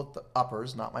people at the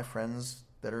uppers, not my friends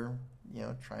that are,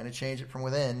 trying to change it from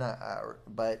within.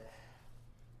 But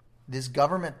this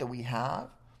government that we have,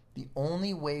 the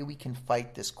only way we can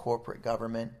fight this corporate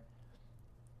government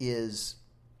is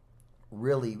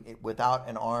really without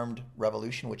an armed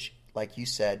revolution, which, like you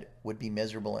said, would be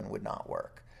miserable and would not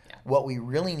work. Yeah. What we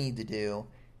really need to do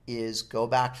is go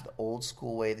back to the old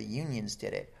school way the unions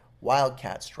did it.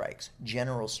 Wildcat strikes,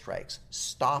 general strikes,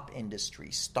 stop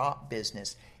industry, stop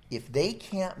business. If they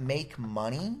can't make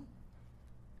money,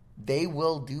 they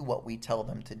will do what we tell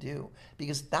them to do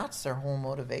because that's their whole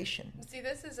motivation. See,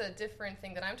 this is a different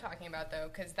thing that I'm talking about, though,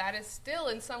 because that is still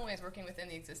in some ways working within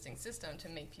the existing system to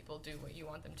make people do what you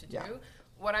want them to do. Yeah.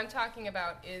 What I'm talking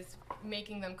about is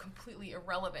making them completely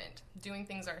irrelevant, doing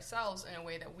things ourselves in a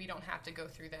way that we don't have to go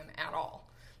through them at all,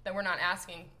 that we're not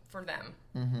asking for them.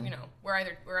 Mm-hmm.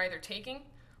 We're either taking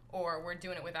or we're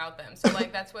doing it without them. So,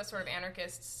 that's what sort of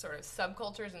anarchist sort of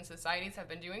subcultures and societies have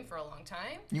been doing for a long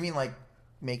time. You mean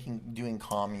doing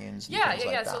communes and things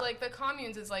like that. So the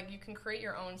communes is you can create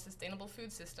your own sustainable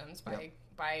food systems by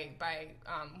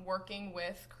working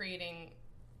with creating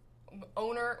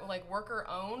worker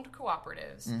owned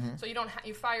cooperatives. Mm-hmm. So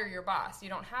you fire your boss. You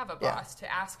don't have a boss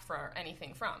to ask for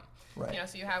anything from. Right.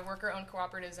 So you have worker owned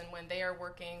cooperatives, and when they are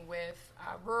working with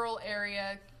rural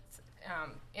area,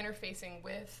 interfacing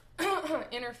with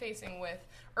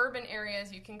urban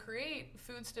areas, you can create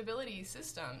food stability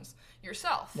systems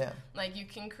yourself. Yeah. You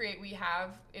can create.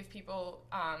 If people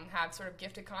have sort of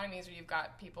gift economies where you've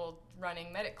got people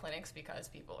running medic clinics because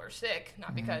people are sick,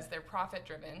 not because they're profit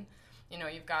driven.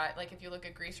 You've got if you look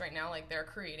at Greece right now, they're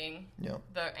creating.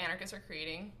 The anarchists are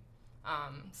creating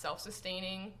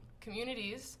self-sustaining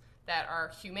communities that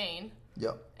are humane.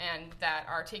 Yep. And that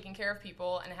are taking care of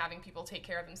people and having people take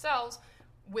care of themselves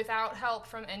without help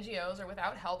from NGOs or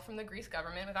without help from the Greece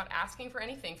government, without asking for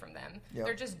anything from them. Yep.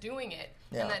 They're just doing it.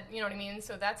 Yeah. And that, you know what I mean?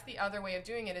 So that's the other way of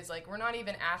doing it is we're not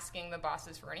even asking the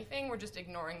bosses for anything. We're just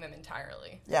ignoring them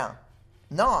entirely. Yeah.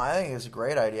 No, I think it's a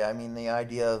great idea. I mean, the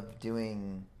idea of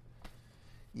doing,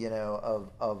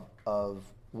 of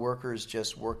workers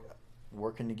just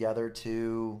working together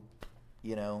to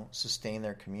sustain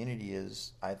their community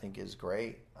I think is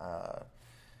great. I'll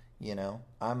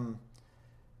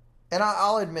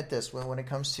admit this when it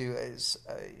comes to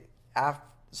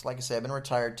like I said, I've been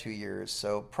retired 2 years.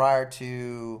 So prior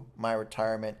to my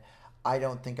retirement, I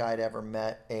don't think I'd ever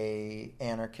met a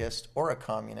anarchist or a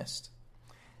communist.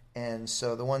 And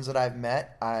so the ones that I've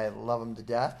met, I love them to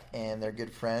death, and they're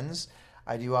good friends.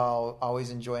 I'll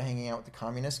always enjoy hanging out with the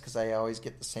communists because I always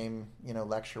get the same,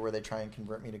 lecture where they try and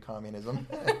convert me to communism.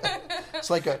 It's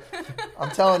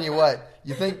I'm telling you what,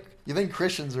 you think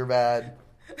Christians are bad.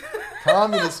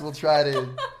 Communists will try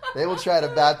to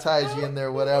baptize you in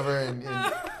their whatever, and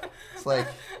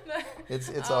it's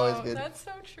it's always good. That's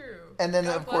so true. And then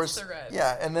of course,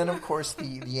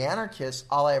 the anarchists.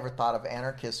 All I ever thought of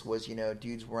anarchists was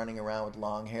dudes running around with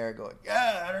long hair going,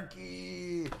 yeah,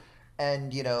 anarchy.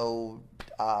 And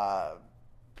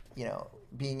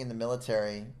being in the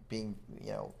military, being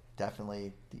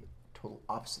definitely the total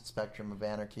opposite spectrum of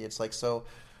anarchy. It's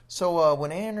so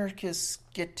when anarchists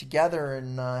get together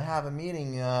and have a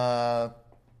meeting,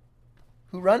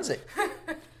 who runs it?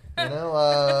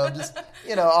 Just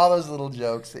all those little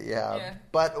jokes that you have. Yeah.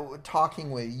 But talking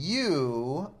with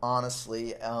you,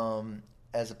 honestly,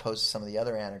 as opposed to some of the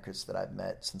other anarchists that I've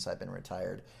met since I've been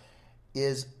retired,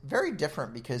 is very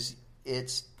different because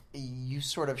you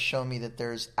sort of show me that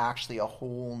there's actually a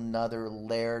whole nother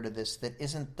layer to this that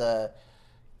isn't the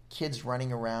kids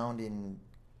running around in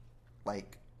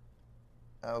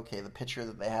okay, the picture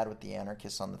that they had with the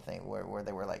anarchists on the thing where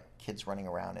they were like kids running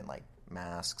around in like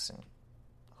masks and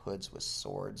hoods with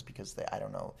swords because I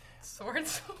don't know.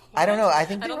 Swords? I don't know. I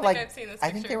think they were like, I've seen this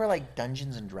I think picture. they were like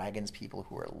Dungeons and Dragons people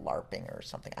who were LARPing or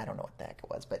something. I don't know what the heck it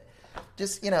was, but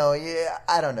just, yeah,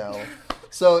 I don't know.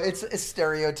 So it's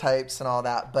stereotypes and all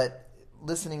that, but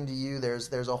listening to you,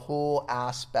 there's a whole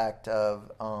aspect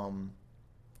of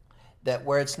that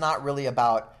where it's not really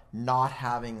about not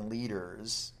having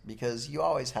leaders, because you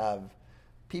always have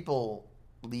people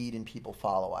lead and people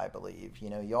follow, I believe.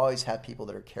 You always have people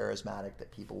that are charismatic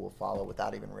that people will follow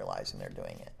without even realizing they're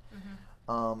doing it.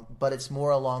 Mm-hmm. But it's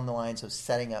more along the lines of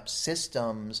setting up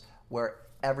systems where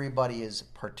everybody is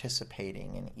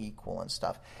participating and equal and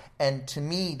stuff. And to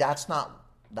me, that's not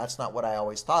what I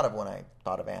always thought of when I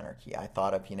thought of anarchy. I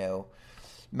thought of,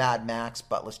 Mad Max,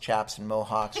 buttless chaps and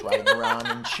mohawks riding around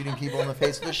and shooting people in the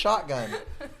face with a shotgun,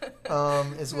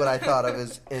 is what I thought of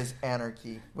as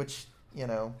anarchy, which, you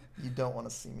don't want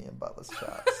to see me in buttless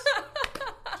chaps.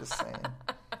 Just saying.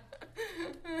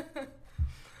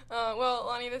 Well,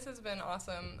 Lonnie, this has been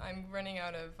awesome. I'm running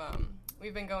out of...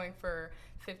 we've been going for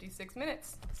 56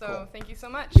 minutes, so cool. Thank you so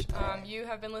much. You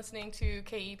have been listening to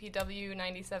KEPW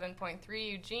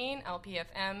 97.3 Eugene,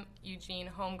 LPFM Eugene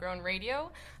Homegrown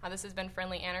Radio. This has been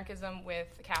Friendly Anarchism with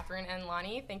Catherine and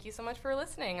Lonnie. Thank you so much for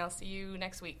listening. I'll see you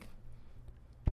next week.